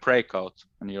doing a breakout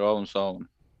in your own zone,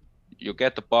 you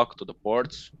get the puck to the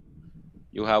boards,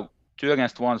 you have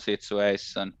 2-against-1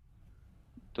 situation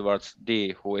towards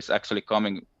D, who is actually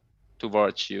coming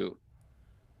towards you.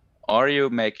 Are you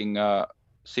making a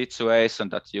situation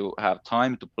that you have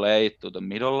time to play to the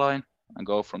middle line and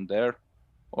go from there?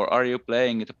 Or are you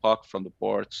playing the puck from the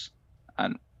boards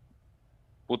and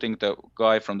putting the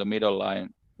guy from the middle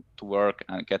line to work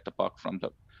and get the puck from the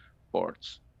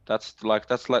boards? That's like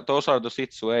those are the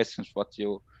situations what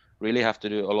you really have to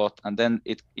do a lot. And then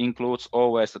it includes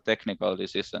always the technical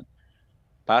decision,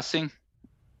 passing,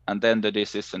 and then the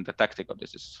decision, the tactical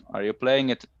decision. Are you playing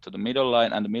it to the middle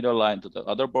line and the middle line to the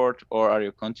other board, or are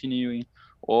you continuing,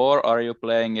 or are you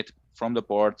playing it from the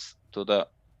boards to the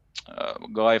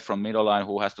guy from middle line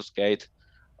who has to skate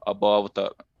above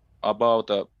the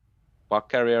puck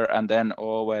carrier, and then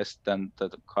always then the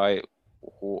guy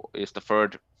who is the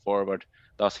third forward,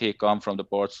 does he come from the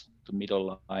boards to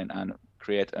middle line and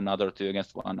create another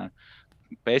 2-against-1, and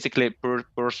basically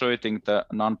pursuing the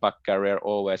non-puck carrier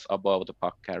always above the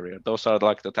puck carrier. Those are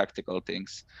like the tactical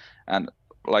things. And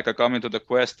like coming to the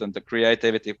question, the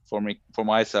creativity for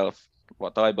myself,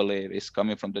 what I believe is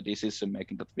coming from the decision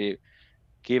making, that we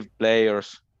give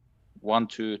players 1,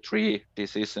 2, 3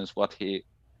 decisions what he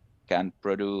can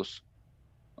produce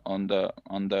on the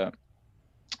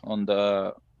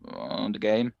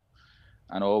game,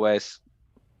 and always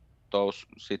those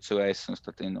situations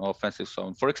that in offensive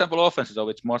zone, for example, offensive zone,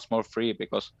 it's much more free,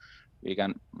 because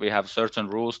we have certain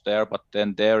rules there, but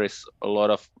then there is a lot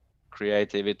of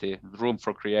creativity, room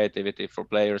for creativity for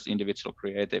players, individual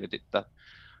creativity, that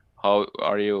how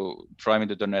are you driving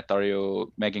to the net, are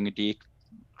you making a deep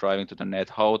driving to the net,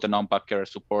 how the non-puck carrier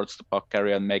supports the puck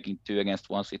carrier and making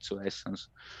 2-against-1 situations.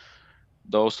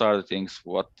 Those are the things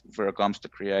where it comes to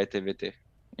creativity,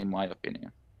 in my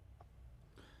opinion.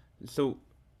 So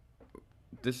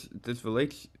this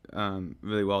relates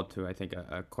really well to, I think,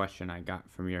 a question I got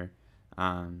from your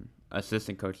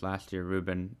assistant coach last year,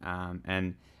 Ruben,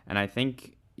 and I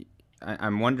think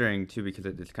I'm wondering too, because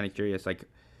it's kind of curious, like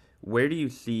where do you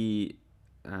see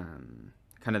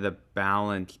kind of the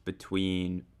balance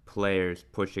between players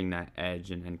pushing that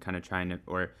edge and kind of trying to,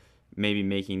 or maybe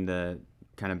making the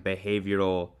kind of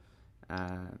behavioral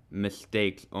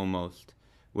mistakes almost.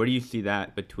 Where do you see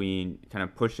that between kind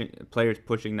of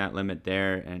pushing that limit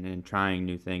there and trying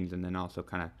new things, and then also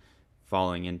kind of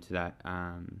falling into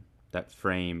that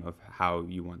frame of how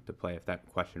you want to play, if that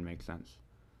question makes sense?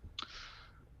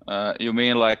 You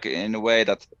mean like in a way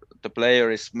that the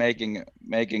player is making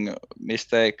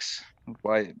mistakes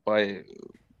by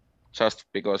just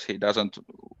because he doesn't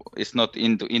is not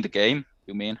in the game,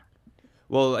 you mean?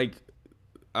 Well, like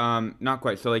not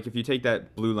quite. So like if you take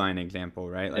that blue line example,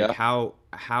 right? Like Yeah.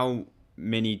 how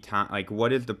many times, like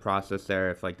what is the process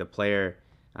there if like the player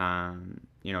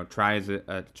tries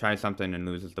something and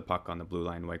loses the puck on the blue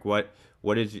line? Like what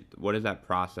is that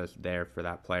process there for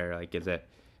that player? Like is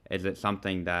it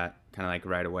something that kind of like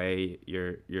right away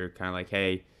you're kind of like,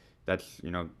 hey, that's,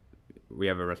 we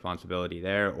have a responsibility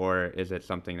there, or is it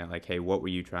something that like, hey, what were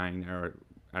you trying there? Or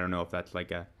I don't know if that's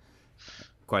like a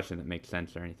question that makes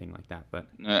sense or anything like that, but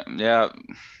Yeah,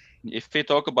 if we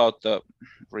talk about the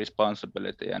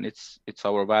responsibility, and it's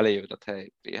our value that,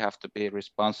 hey, we have to be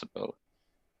responsible,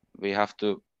 we have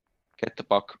to get the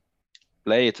puck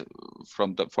played for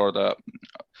the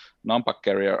non-puck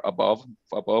carrier above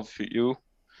you.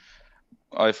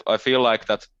 I feel like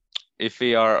that if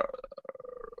we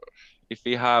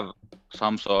have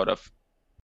some sort of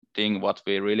thing what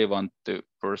we really want to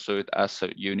pursue it as a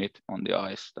unit on the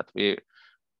ice, that we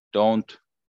don't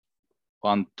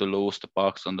want to lose the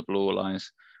pucks on the blue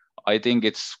lines, I think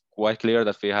it's quite clear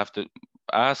that we have to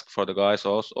ask for the guys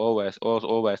also always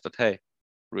that, hey,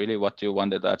 really what you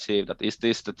wanted to achieve, that is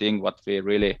this the thing what we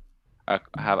really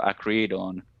have agreed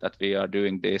on, that we are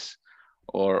doing this,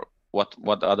 or what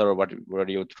were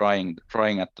you trying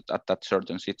at that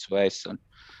certain situation.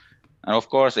 And of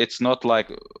course it's not like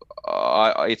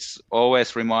it's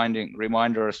always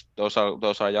reminders, those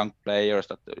are young players,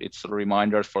 that it's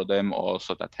reminders for them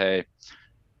also that, hey,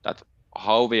 that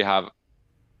how we have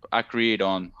agreed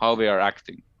on how we are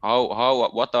acting,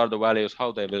 what are the values,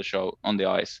 how they will show on the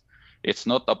ice. It's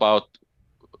not about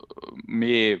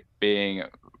me being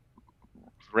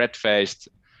red-faced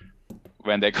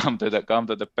when they come to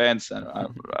the bench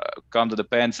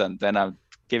and then I'm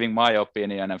giving my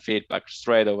opinion and feedback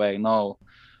straight away. No,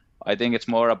 I think it's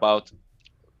more about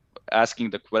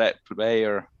asking the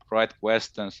player right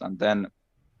questions, and then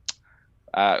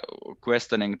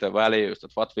questioning the values,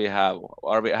 that what we have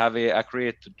we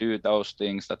agreed to do those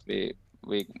things, that we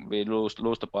lose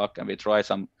the puck and we try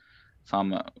some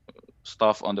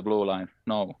stuff on the blue line.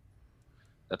 No,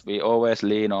 that we always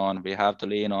we have to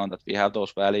lean on, that we have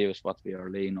those values what we are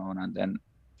lean on, and then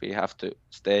we have to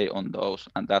stay on those,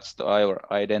 and that's our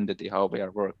identity, how we are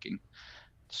working.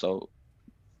 So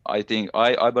I think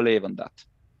I believe in that.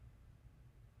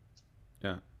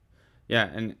 yeah,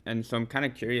 and so I'm kind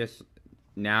of curious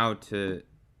now to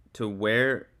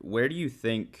where do you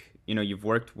think, you've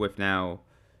worked with now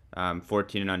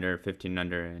 14 and under, 15 and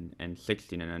under, and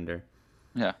 16 and under.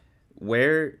 Yeah.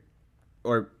 Where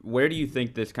do you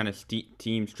think this kind of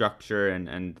team structure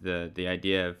and the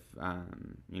idea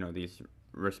of these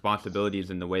responsibilities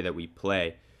in the way that we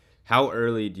play, how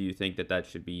early do you think that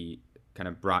should be kind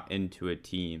of brought into a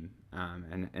team,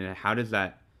 and how does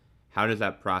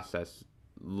that process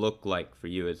look like for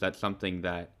you? Is that something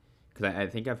that, because I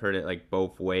think I've heard it like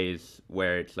both ways,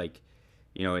 where it's like,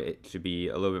 it should be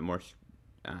a little bit more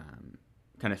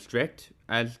kind of strict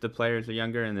as the players are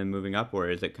younger and then moving up,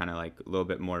 or is it kind of like a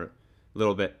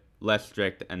little bit less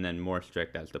strict and then more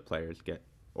strict as the players get,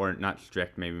 or not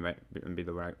strict maybe might be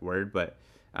the right word, but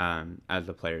as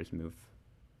the players move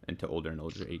into older and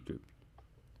older age group?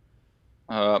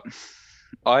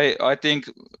 I think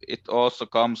it also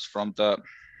comes from the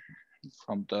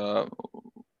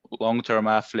long-term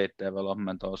athlete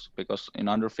development also, because in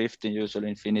under 15, usually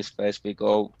in Finnish phase, we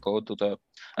go to the,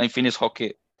 in Finnish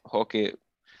hockey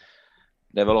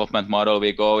development model,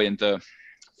 we go in the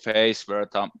phase where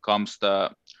comes the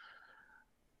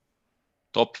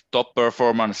top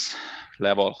performance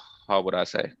level. How would I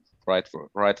say? Right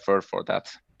word for that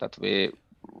we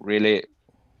really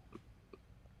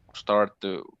start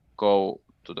to go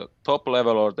to the top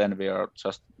level, or then we are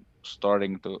just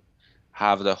starting to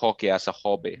have the hockey as a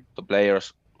hobby. The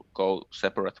players go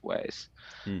separate ways.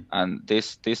 And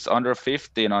this under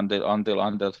 15 until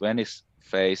under 20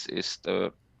 phase is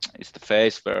the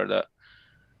phase where the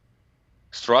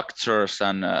structures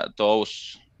and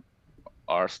those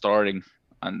are starting,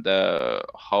 and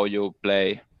how you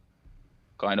play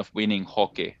kind of winning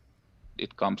hockey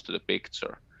it comes to the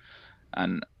picture.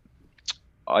 And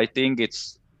I think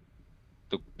it's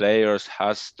the players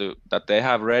has to that they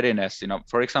have readiness.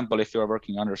 For example, if you are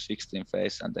working under 16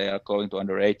 phase and they are going to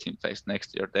under 18 phase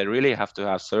next year, they really have to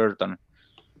have certain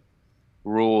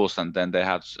rules, and then they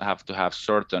have to have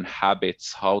certain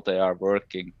habits how they are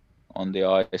working on the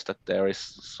ice, that there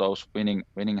is those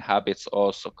winning habits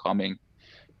also coming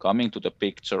to the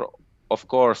picture. Of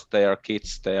course, they are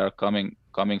kids, they are coming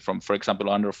from, for example,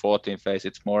 under 14 phase.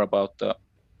 It's more about the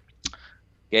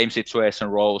game situation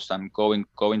roles and going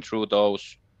through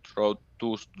those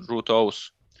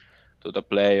to the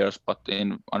players. But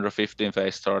in under 15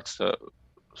 phase starts the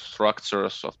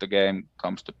structures of the game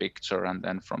comes to picture, and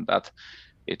then from that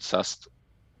it's just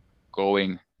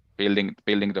building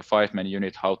the 5-man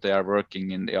unit, how they are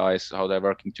working in the ice, how they're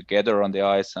working together on the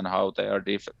ice, and how they are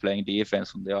playing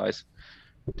defense on the ice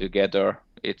together.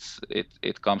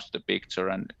 It comes to the picture,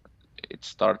 and it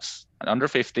starts under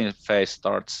 15 phase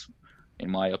starts, in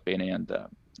my opinion, the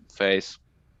phase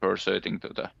pursuing to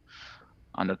the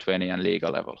under 20 and Liga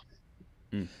level.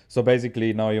 So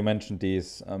basically, now you mentioned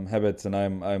these habits, and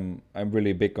I'm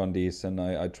really big on these, and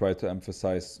I try to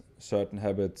emphasize certain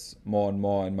habits more and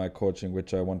more in my coaching,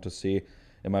 which I want to see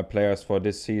in my players for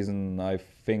this season. I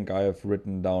think I have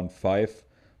written down 5,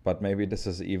 but maybe this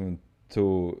is even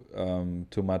too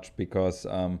much, because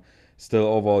still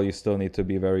overall you still need to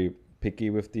be very picky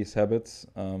with these habits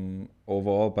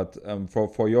overall. But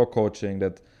for your coaching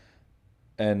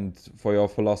and for your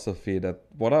philosophy, that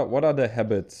what are the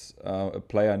habits a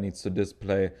player needs to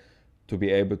display to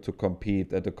be able to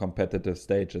compete at a competitive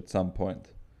stage at some point?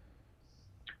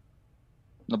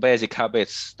 The basic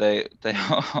habits, they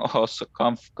also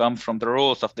come from the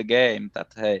rules of the game,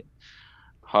 that hey,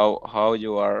 how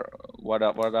you are, what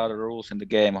are the rules in the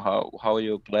game, how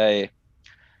you play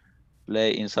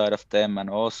inside of them, and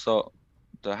also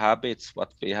the habits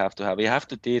what we have to have. We have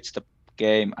to teach the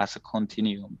game as a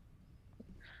continuum,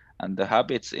 and the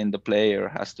habits in the player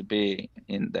has to be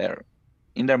in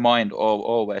their mind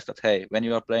always, that hey, when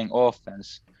you are playing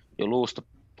offense, you lose the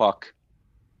puck,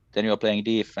 then you are playing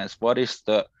defense. What is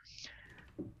the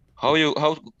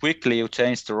how quickly you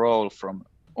change the role from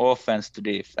offense to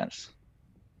defense?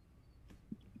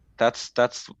 That's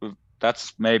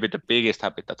maybe the biggest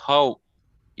habit, that how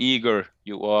eager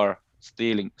you are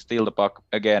steal the puck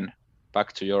again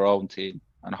back to your own team,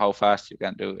 and how fast you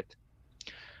can do it.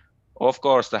 Of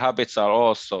course, the habits are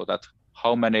also that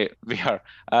how many we are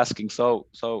asking so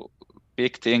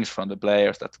big things from the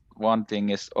players. That one thing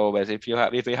is always, if you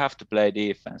have to play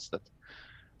defense, that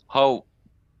how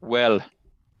well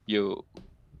you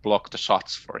block the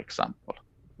shots, for example.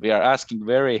 We are asking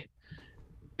very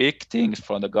big things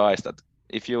from the guys, that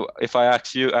if I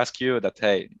ask you that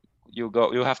hey, you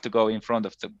have to go in front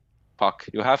of the puck,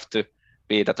 you have to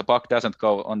be that the puck doesn't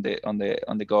go on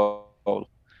the goal,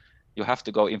 you have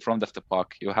to go in front of the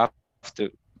puck, you have to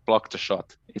block the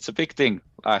shot. It's a big thing.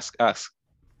 Ask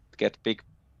get big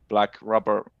black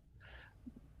rubber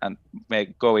and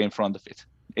go in front of it.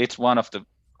 It's one of the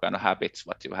kind of habits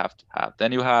what you have to have.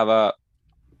 Then you have a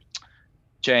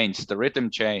change, the rhythm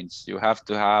change. You have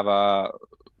to have a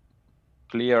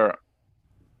clear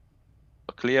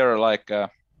like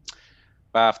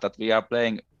path, that we are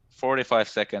playing 45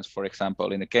 seconds, for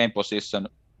example, in the game position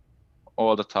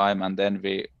all the time, and then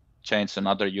we change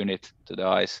another unit to the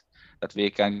ice, that we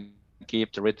can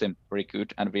keep the rhythm very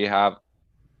good, and we have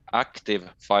active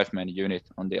 5-man unit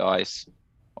on the ice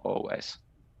always.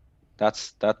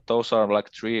 Those are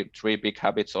like three big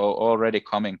habits already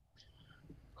coming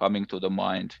to the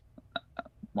mind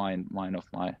of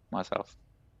myself.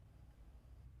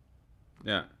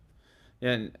 Yeah,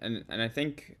 and I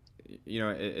think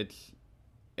it's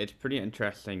pretty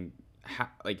interesting.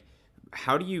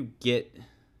 How do you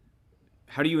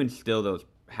instill those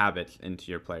habits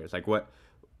into your players? Like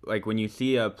when you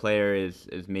see a player is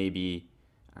maybe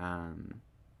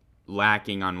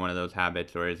lacking on one of those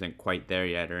habits, or isn't quite there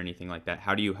yet, or anything like that,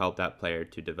 how do you help that player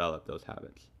to develop those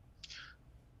habits?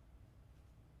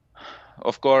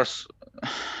 Of course,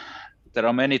 there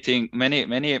are many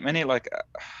like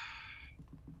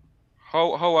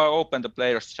how I open the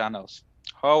players' channels,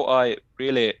 how I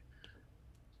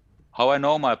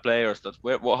know my players, that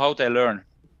how they learn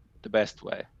the best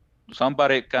way.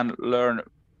 Somebody can learn,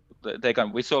 they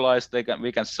can visualize,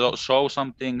 we can show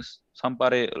some things.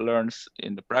 Somebody learns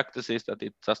in the practices, that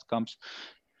it just comes.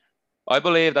 I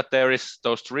believe that there is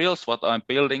those drills what I'm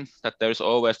building, that there is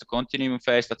always the continuum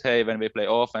phase, that hey, when we play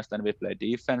offense, then we play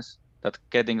defense, that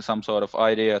getting some sort of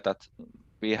idea that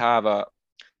we have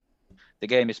the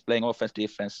game is playing offense,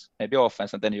 defense, maybe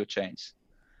offense, and then you change.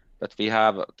 That we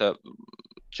have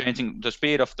changing the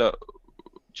speed of the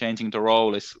changing the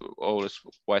role is always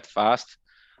quite fast.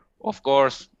 Of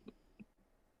course,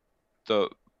 the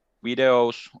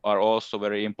videos are also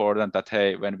very important. That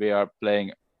hey, when we are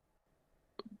playing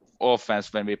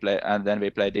offense, when we play and then we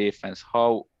play defense,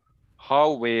 how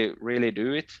we really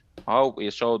do it, how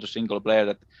we show the single player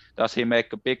that does he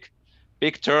make a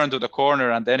big turn to the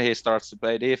corner and then he starts to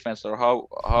play defense, or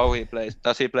how he plays,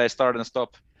 does he play start and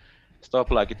stop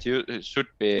like it should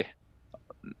be,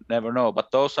 never know.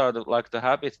 But those are the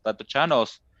habits, that the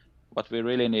channels what we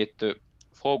really need to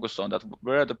focus on, that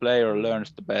where the player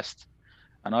learns the best.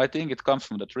 And I think it comes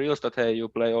from the drills that hey, you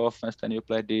play offense, then you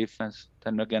play defense,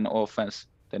 then again offense,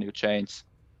 then you change,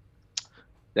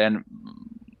 then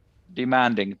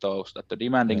demanding those, that the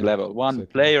demanding level one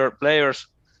exactly. players,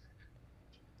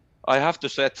 I have to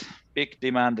set big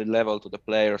demanding level to the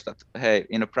players, that hey,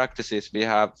 in the practices we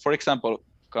have, for example,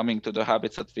 coming to the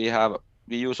habits that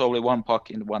we use only one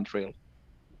puck in one drill,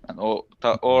 and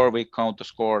or we count the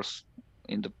scores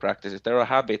in the practices. There are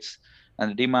habits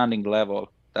and demanding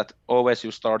level that always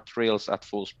you start drills at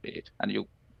full speed and you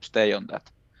stay on that.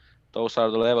 Those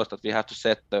are the levels that we have to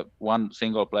set the one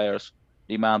single player's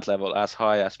demand level as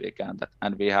high as we can,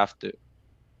 and we have to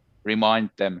remind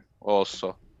them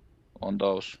also on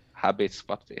those habits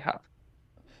what we have.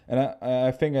 And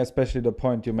I think especially the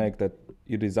point you make, that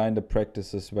you design the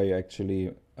practices where you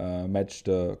actually match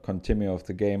the continue of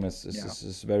the game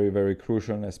is very, very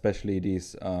crucial, and especially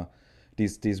these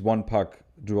one puck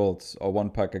drills or one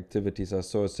puck activities are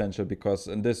so essential, because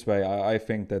in this way I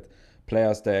think that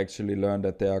players, they actually learn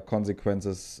that there are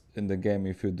consequences in the game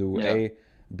if you do A,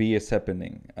 B is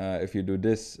happening. If you do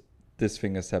this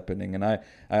thing is happening. And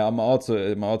I'm also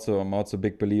a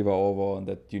big believer overall in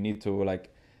that you need to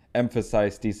like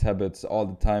emphasize these habits all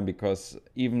the time, because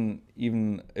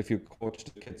even if you coach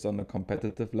the kids on a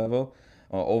competitive level,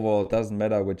 overall it doesn't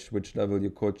matter which level you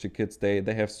coach the kids, they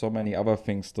have so many other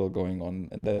things still going on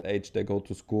at that age. They go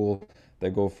to school, they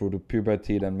go through the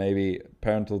puberty, then maybe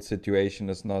parental situation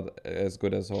is not as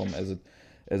good as home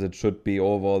as it should be.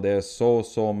 Overall there's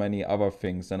so many other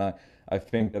things, and I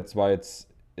think that's why it's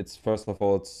first of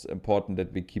all it's important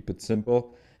that we keep it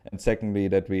simple, and secondly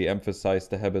that we emphasize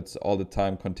the habits all the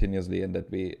time continuously, and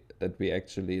that we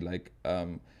actually like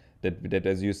that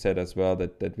as you said as well,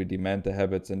 that we demand the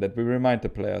habits, and that we remind the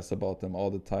players about them all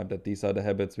the time, that these are the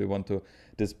habits we want to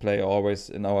display always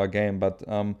in our game. But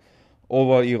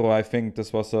overall, Iiro, I think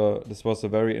this was a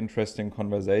very interesting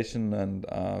conversation, and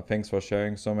thanks for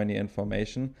sharing so many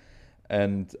information.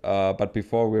 And but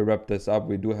before we wrap this up,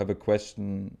 we do have a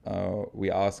question we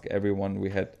ask everyone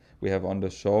we have on the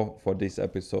show for these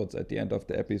episodes at the end of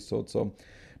the episode. So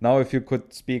now, if you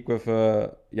could speak with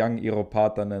a young Iiro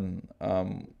Partanen,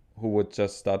 who would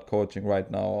just start coaching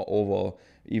right now, or over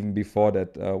even before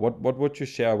that, what would you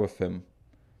share with him?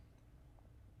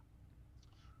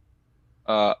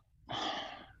 What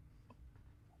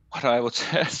I would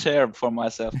share for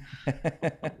myself.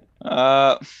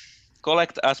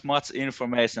 Collect as much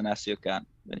information as you can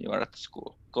when you are at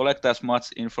school. Collect as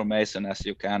much information as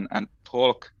you can and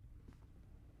talk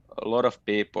a lot of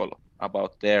people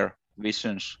about their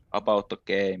visions about the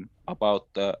game,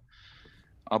 about the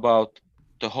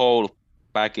whole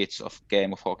package of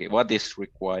game of hockey, what is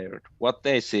required, what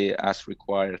they see as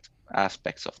required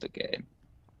aspects of the game.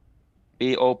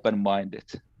 Be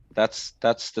open-minded. That's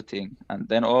the thing. And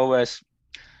then always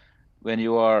when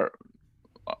you are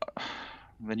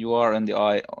in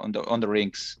on the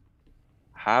rinks,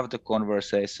 have the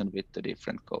conversation with the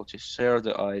different coaches, share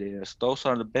the ideas. Those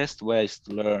are the best ways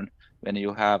to learn. When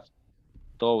you have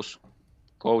those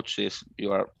coaches,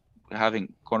 you are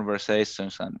having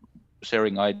conversations and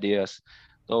sharing ideas.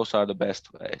 Those are the best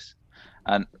ways.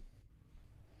 And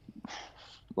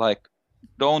like,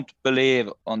 don't believe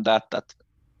on that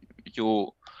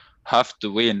you have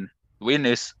to win. Win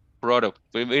is product.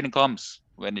 Win comes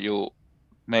when you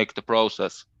make the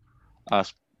process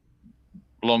as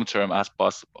long term as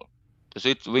possible.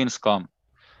 The wins come.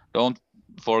 Don't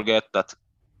forget that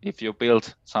if you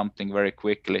build something very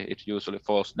quickly, it usually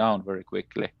falls down very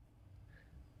quickly.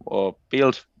 Or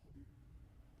build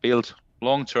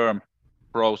long term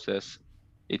process,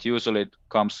 it usually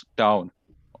comes down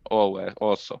always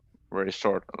also very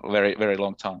short, very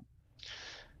long time.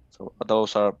 So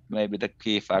those are maybe the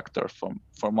key factors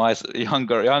for my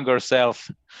younger self,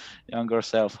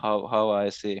 how I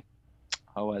see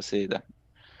the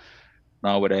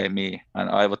nowadays me. And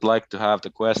I would like to have the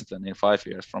question in 5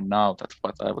 years from now. That's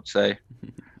what I would say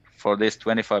for this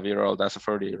 25-year-old as a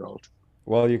 30-year-old.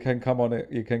 Well, you can come on.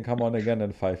 You can come on again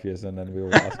in 5 years, and then we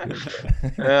will ask you.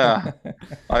 Yeah,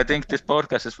 I think this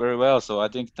podcast is very well. So I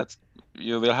think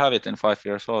you will have it in 5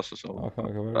 years also. So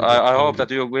Okay, very good, I very hope good.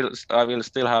 that I will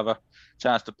still have a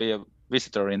chance to be a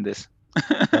visitor in this.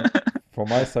 From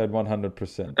my side,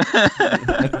 100%.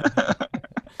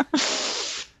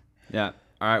 Yeah.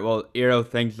 All right. Well, Iiro,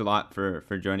 thanks a lot for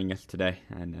joining us today,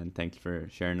 and thanks for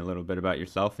sharing a little bit about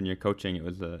yourself and your coaching. It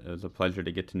was a pleasure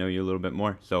to get to know you a little bit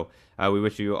more. So we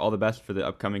wish you all the best for the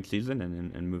upcoming season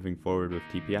and moving forward with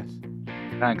TPS.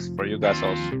 Thanks for you guys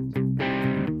also.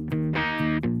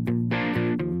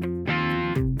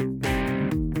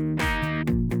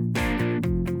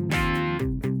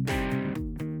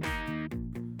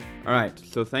 All right.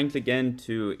 So thanks again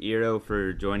to Iiro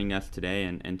for joining us today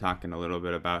and talking a little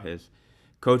bit about his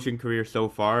coaching career so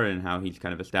far and how he's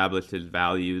kind of established his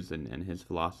values and his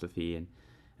philosophy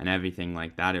and everything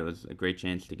like that. It was a great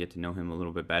chance to get to know him a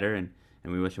little bit better, and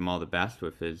we wish him all the best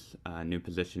with his new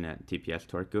position at TPS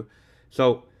Turku.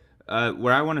 So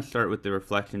where I want to start with the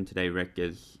reflection today, Rick,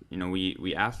 is,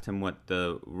 we asked him what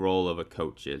the role of a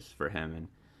coach is for him,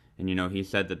 and he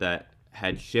said that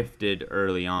had shifted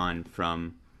early on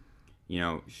from,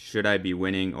 should I be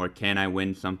winning or can I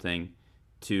win something,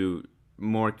 to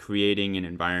more creating an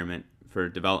environment for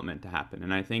development to happen.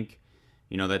 And I think,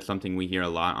 that's something we hear a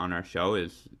lot on our show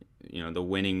is, the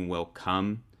winning will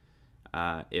come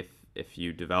if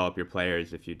you develop your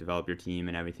players, if you develop your team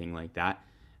and everything like that.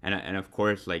 And of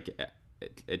course, like,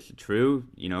 it's true,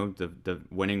 the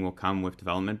winning will come with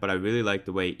development, but I really like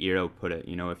the way Iiro put it.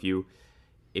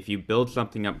 If you build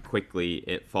something up quickly,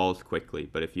 it falls quickly.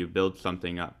 But if you build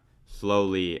something up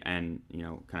slowly and,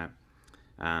 kind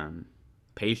of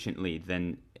patiently,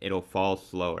 then it'll fall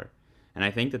slower. And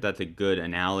I think that that's a good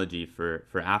analogy for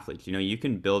athletes. You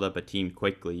can build up a team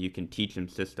quickly. You can teach them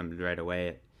systems right away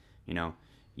at,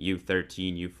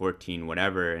 U13, U14,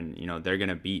 whatever. And, they're going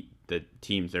to beat the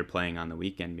teams they're playing on the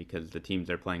weekend, because the teams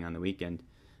they're playing on the weekend,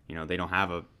 they don't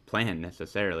have a plan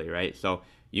necessarily, right? So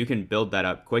you can build that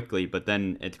up quickly, but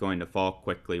then it's going to fall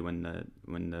quickly when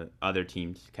the other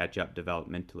teams catch up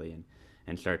developmentally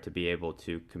and start to be able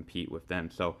to compete with them.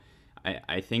 So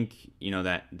I think,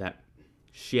 that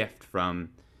shift from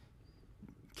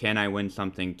can I win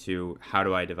something to how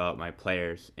do I develop my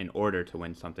players in order to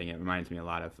win something, it reminds me a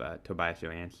lot of Tobias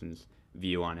Johansson's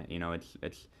view on it.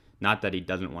 It's not that he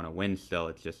doesn't want to win still,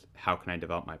 it's just how can I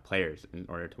develop my players in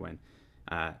order to win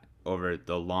over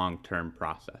the long-term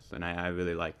process. And I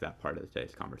really like that part of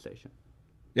today's conversation.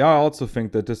 Yeah, I also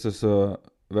think that this is a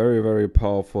very, very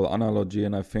powerful analogy.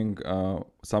 And I think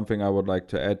something I would like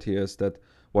to add here is that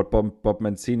what Bob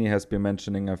Mancini has been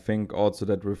mentioning, I think also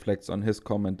that reflects on his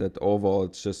comment that overall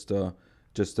it's just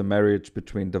a marriage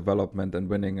between development and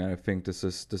winning. And I think this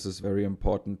is very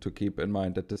important to keep in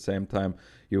mind. At the same time,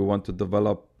 you want to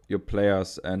develop your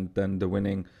players, and then the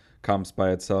winning comes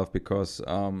by itself, because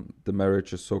the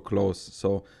marriage is so close.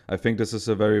 So I think this is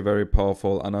a very, very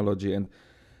powerful analogy. And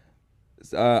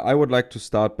I would like to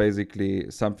start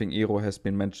basically something Iiro has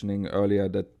been mentioning earlier,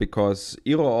 that because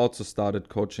Iiro also started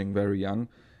coaching very young,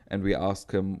 and we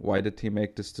asked him why did he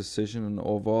make this decision and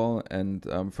overall. And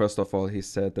first of all, he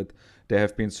said that there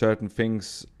have been certain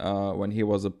things when he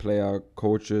was a player,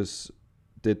 coaches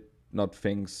did not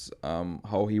things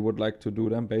how he would like to do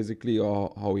them basically,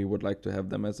 or how he would like to have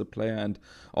them as a player. And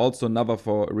also another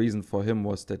reason for him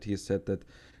was that he said that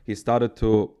he started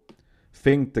to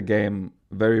think the game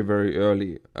very, very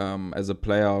early as a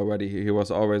player already. He was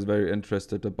always very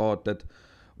interested about that,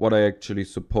 what I actually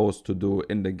supposed to do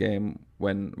in the game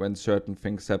when certain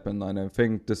things happen. And I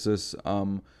think this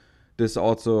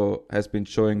also has been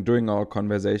showing during our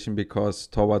conversation, because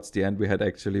towards the end we had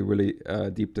actually really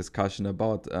deep discussion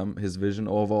about his vision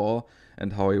overall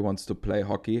and how he wants to play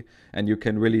hockey. And you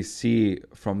can really see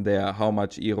from there how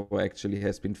much Iiro actually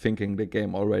has been thinking the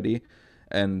game already,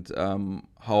 and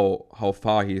how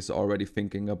far he's already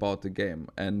thinking about the game.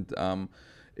 And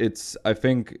I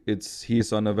think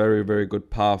he's on a very, very good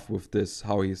path with this,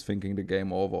 how he's thinking the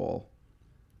game overall.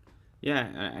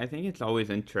 Yeah, I think it's always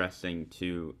interesting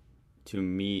to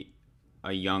meet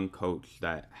a young coach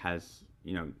that has,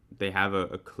 they have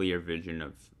a clear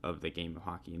vision of the game of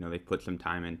hockey. They put some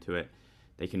time into it.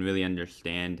 They can really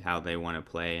understand how they want to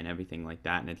play and everything like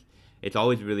that. And it's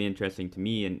always really interesting to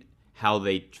me and how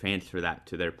they transfer that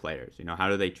to their players. How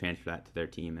do they transfer that to their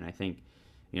team? And I think,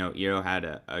 Iiro had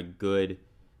a good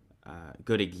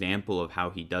example of how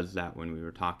he does that when we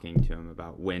were talking to him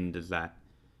about when does that,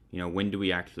 when do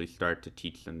we actually start to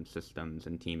teach them systems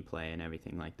and team play and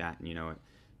everything like that. And,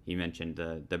 he mentioned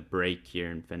the break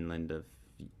here in Finland of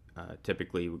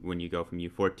typically when you go from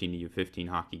U14 to U15,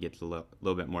 hockey gets a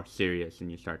little bit more serious,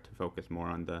 and you start to focus more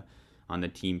on the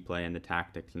team play and the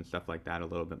tactics and stuff like that a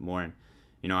little bit more. And,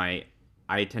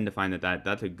 I tend to find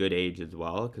that's a good age as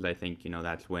well, because I think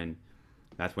that's when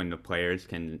the players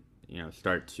can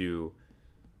start to,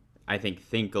 I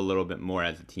think a little bit more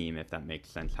as a team, if that makes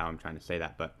sense how I'm trying to say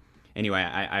that. But anyway,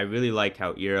 I really like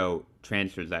how Iiro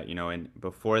transfers that, and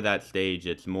before that stage,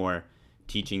 it's more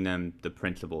teaching them the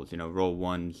principles, roll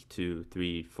 1, 2,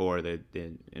 3, 4, the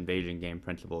invasion game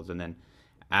principles. And then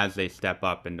as they step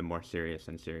up into more serious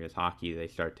hockey, they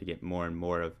start to get more and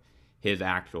more of his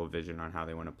actual vision on how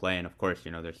they want to play. And of course,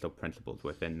 there's still principles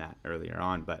within that earlier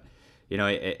on. But,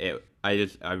 I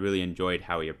really enjoyed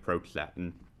how he approached that.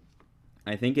 And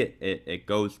I think it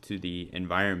goes to the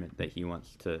environment that he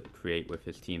wants to create with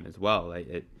his team as well.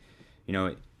 Like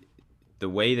the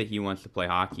way that he wants to play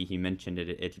hockey, he mentioned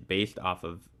it's based off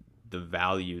of the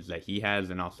values that he has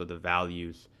and also the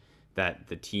values that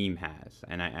the team has.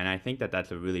 And I think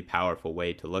that's a really powerful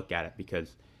way to look at it,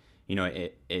 because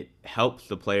it helps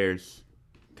the players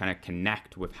kind of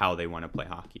connect with how they want to play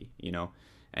hockey,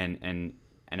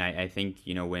 and I think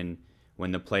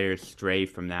when the players stray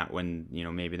from that, when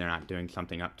maybe they're not doing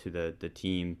something up to the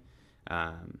team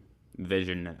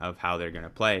vision of how they're going to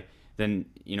play, then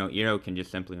Iiro can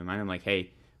just simply remind them, like,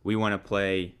 hey, we want to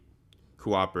play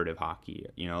cooperative hockey,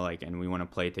 and we want to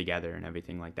play together and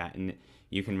everything like that. And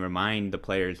you can remind the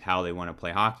players how they want to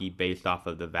play hockey based off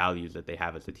of the values that they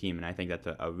have as a team. And I think that's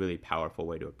a really powerful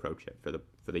way to approach it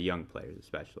for the young players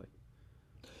especially.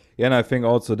 Yeah, and I think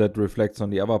also that reflects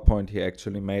on the other point he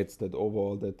actually made, that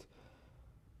overall, that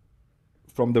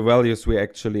from the values we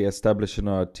actually establish in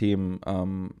our team,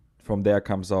 from there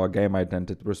comes our game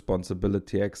identity,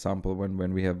 responsibility. Example,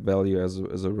 when we have value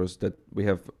that we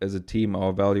have as a team,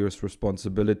 our value is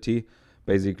responsibility.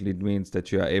 Basically, it means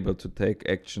that you are able to take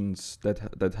actions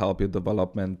that help your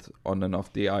development on and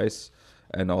off the ice,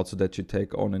 and also that you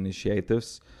take own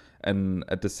initiatives, and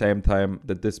at the same time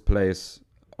that this plays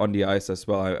on the ice as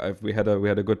well. We had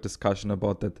a good discussion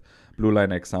about that blue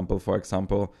line example, for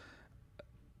example.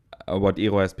 What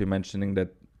Iiro has been mentioning,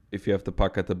 that if you have the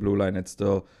puck at the blue line, it's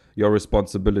still your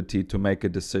responsibility to make a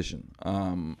decision,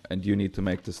 and you need to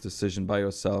make this decision by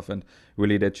yourself, and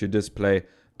really that you display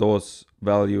those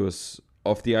values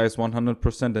off the ice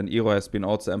 100%. And Iiro has been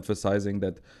also emphasizing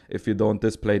that if you don't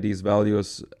display these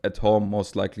values at home,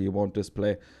 most likely you won't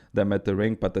display them at the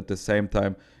rink, but at the same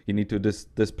time you need to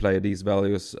display these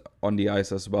values on the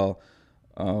ice as well.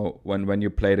 When you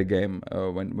play the game,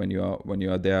 when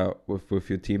you are there with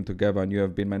your team together. And you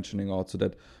have been mentioning also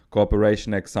that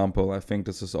cooperation example. I think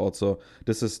this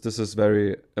is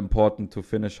very important to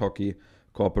Finnish hockey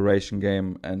cooperation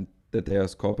game, and that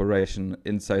there's cooperation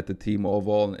inside the team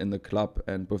overall, in the club,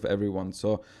 and with everyone.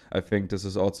 So I think this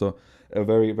is also a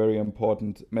very, very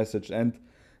important message. And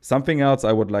something else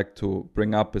I would like to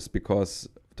bring up is, because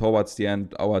towards the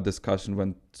end our discussion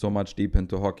went so much deep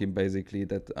into hockey, basically,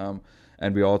 that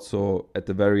and we also at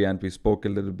the very end we spoke a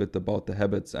little bit about the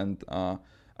habits. And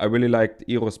I really liked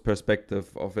Iiro's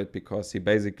perspective of it, because he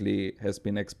basically has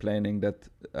been explaining that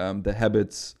the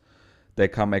habits, they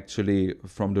come actually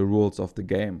from the rules of the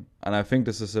game. And I think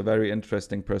this is a very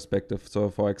interesting perspective. So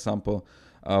for example,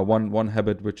 one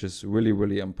habit which is really,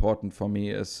 really important for me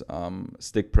is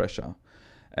stick pressure.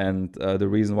 And the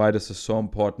reason why this is so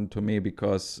important to me,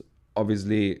 because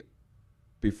obviously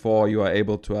before you are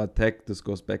able to attack, this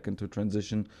goes back into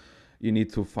transition, you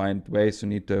need to find ways, you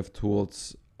need to have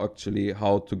tools actually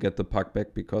how to get the puck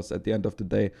back, because at the end of the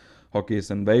day, hockey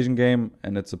is an invasion game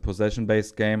and it's a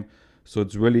possession-based game. So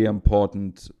it's really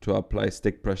important to apply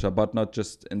stick pressure, but not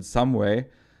just in some way.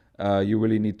 You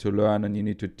really need to learn, and you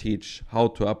need to teach how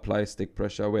to apply stick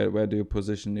pressure. Where do you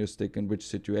position your stick in which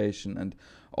situation, and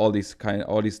all these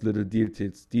little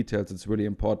details. It's really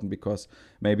important, because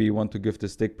maybe you want to give the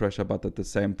stick pressure, but at the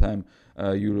same time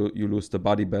you lose the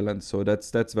body balance. So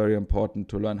that's very important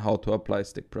to learn how to apply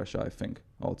stick pressure, I think,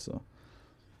 also.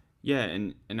 Yeah,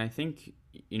 and I think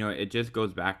it just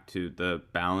goes back to the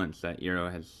balance that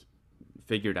Iiro has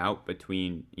figured out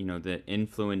between the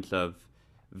influence of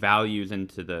values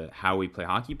into the how we play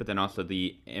hockey, but then also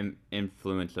the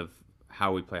influence of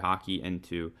how we play hockey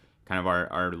into kind of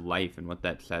our life and what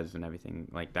that says and everything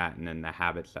like that, and then the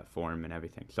habits that form and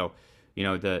everything. So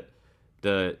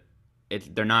they're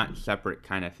not separate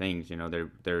kind of things.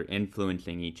 They're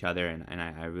influencing each other, and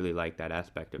I really like that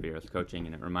aspect of Iiro's coaching.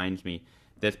 And it reminds me,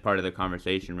 this part of the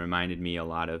conversation reminded me a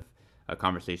lot of a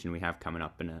conversation we have coming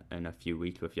up in a few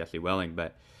weeks with Jesse Welling.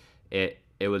 But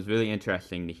it was really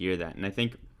interesting to hear that. And I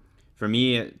think for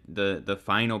me, the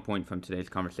final point from today's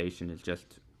conversation is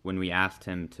just when we asked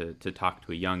him to talk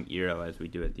to a young Iiro, as we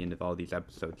do at the end of all these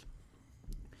episodes.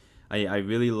 I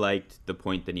really liked the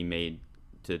point that he made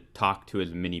to talk to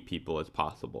as many people as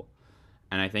possible.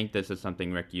 and I think this is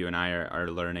something, Rick, you and I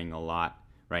are learning a lot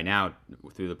right now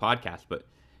through the podcast. But,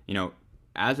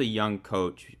 as a young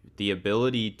coach, the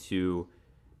ability to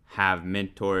have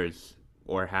mentors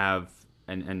or have,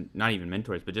 and not even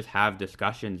mentors, but just have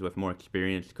discussions with more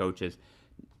experienced coaches,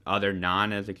 other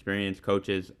non as experienced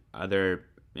coaches, other,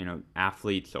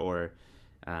 athletes, or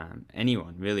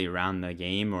anyone really around the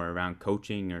game or around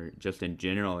coaching or just in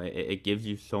general, it gives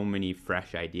you so many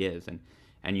fresh ideas.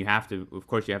 And you have to, of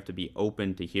course, you have to be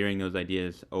open to hearing those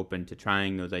ideas, open to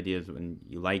trying those ideas when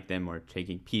you like them or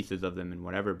taking pieces of them and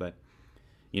whatever. But,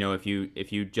 if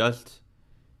you just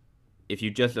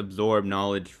absorb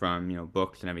knowledge from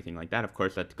books and everything like that, of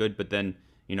course that's good. But then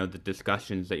the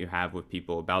discussions that you have with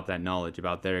people about that knowledge,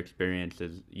 about their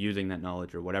experiences using that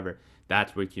knowledge or whatever,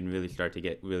 that's where you can really start to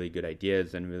get really good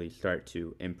ideas and really start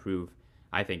to improve,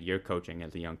 I think, your coaching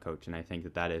as a young coach. And I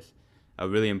think that is a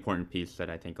really important piece that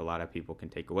I think a lot of people can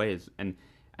take away is, and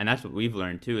that's what we've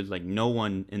learned too, is like no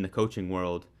one in the coaching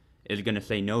world is going to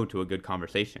say no to a good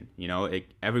conversation.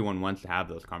 Everyone wants to have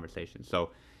those conversations. So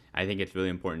I think it's really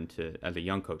important to, as a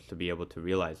young coach, to be able to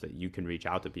realize that you can reach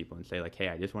out to people and say like, hey,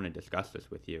 I just want to discuss this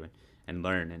with you and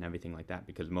learn and everything like that,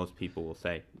 because most people will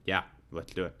say, yeah,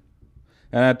 let's do it.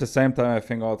 And at the same time, I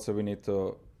think also we need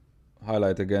to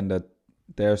highlight again that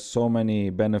there are so many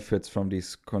benefits from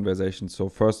these conversations. So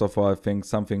first of all, I think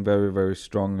something very, very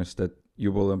strong is that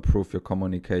you will improve your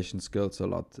communication skills a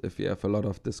lot if you have a lot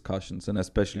of discussions, and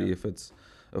especially if it's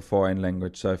a foreign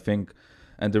language. So I think,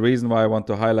 and the reason why I want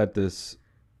to highlight this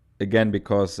again,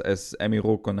 because as Emi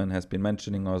Ruokonen has been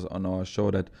mentioning on our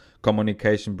show, that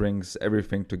communication brings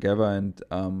everything together. And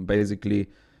basically,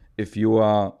 if you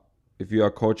are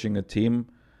coaching a team,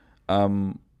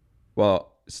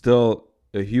 still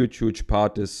a huge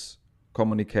part is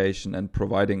communication and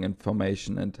providing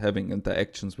information and having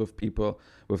interactions with people,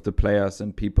 with the players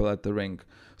and people at the rink.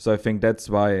 So I think that's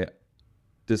why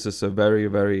this is a very,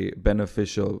 very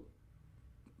beneficial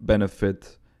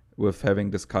benefit with having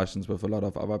discussions with a lot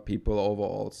of other people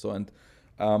overall. So, and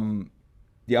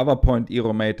the other point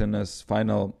Iiro made in his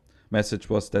final message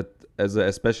was that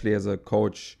especially as a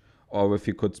coach, or if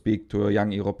he could speak to a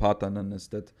young Iiro Partanen, is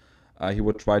that he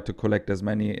would try to collect as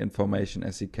many information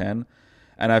as he can.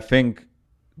 And I think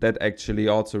that actually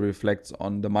also reflects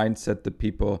on the mindset the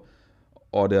people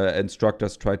or the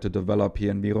instructors try to develop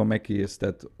here in Viromäki, is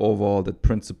that overall the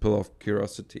principle of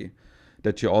curiosity,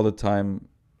 that you all the time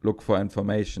look for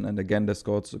information. And again, this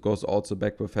goes also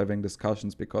back with having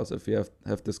discussions, because if you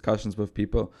have discussions with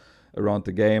people around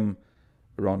the game,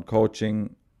 around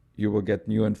coaching, you will get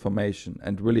new information,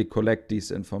 and really collect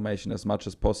these information as much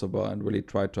as possible and really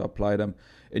try to apply them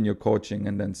in your coaching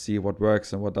and then see what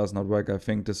works and what does not work. I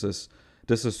think this is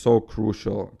so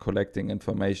crucial, collecting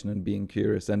information and being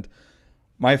curious. And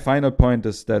my final point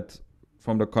is that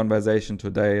from the conversation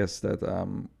today is that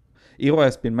Iiro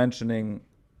has been mentioning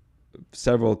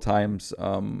several times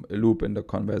a loop in the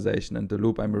conversation, and the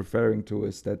loop I'm referring to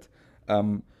is that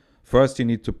first you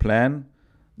need to plan,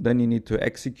 then you need to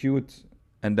execute,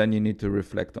 and then you need to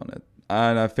reflect on it.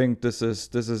 And I think this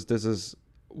is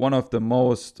one of the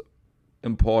most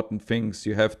important things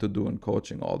you have to do in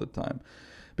coaching all the time,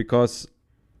 because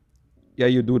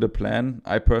you do the plan.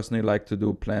 I personally like to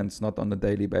do plans not on a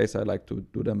daily basis. I like to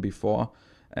do them before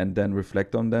and then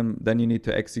reflect on them. Then you need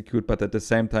to execute, but at the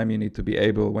same time you need to be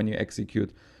able, when you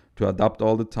execute, to adapt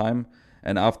all the time.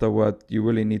 And afterward you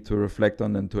really need to reflect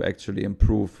on them to actually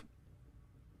improve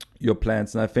your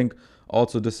plans. And I think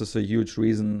also this is a huge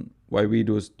reason why we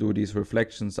do these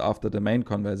reflections after the main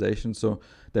conversation, so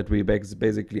that we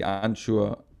basically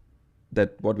unsure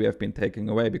that what we have been taking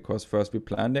away, because first we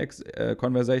plan the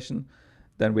conversation,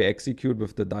 then we execute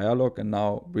with the dialogue, and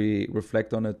now we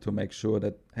reflect on it to make sure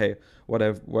that, hey, what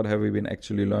have we been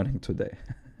actually learning today?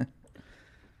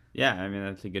 Yeah, I mean,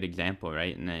 that's a good example,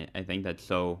 right? And I think that's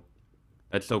so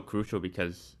crucial,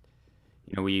 because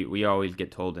we always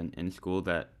get told in school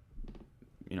that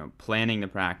planning the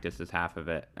practice is half of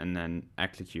it, and then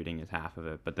executing is half of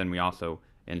it. But then we also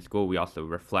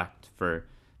reflect for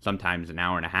sometimes an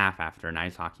hour and a half after an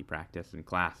ice hockey practice in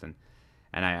class.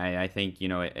 And I think,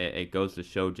 it goes to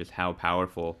show just how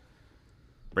powerful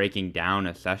breaking down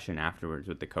a session afterwards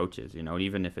with the coaches,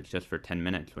 even if it's just for 10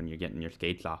 minutes when you're getting your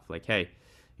skates off, like, hey,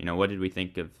 what did we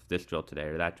think of this drill today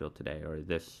or that drill today or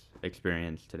this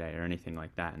experience today or anything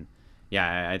like that. And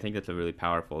yeah, I think that's a really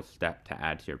powerful step to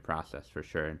add to your process for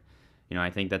sure. And, I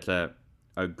think that's a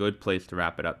good place to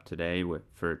wrap it up today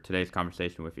for today's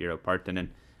conversation with Iiro Partanen.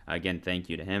 Again, thank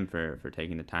you to him for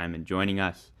taking the time and joining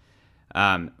us.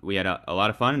 We had a lot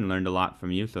of fun and learned a lot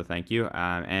from you, so thank you.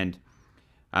 And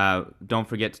Don't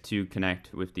forget to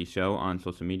connect with the show on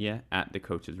social media at The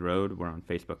Coaches Road. We're on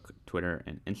Facebook, Twitter,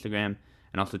 and Instagram.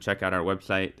 And also check out our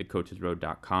website,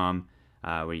 thecoachesroad.com,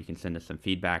 where you can send us some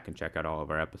feedback and check out all of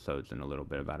our episodes and a little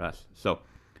bit about us. So,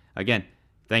 again,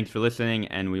 thanks for listening,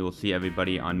 and we will see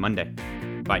everybody on Monday.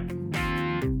 Bye.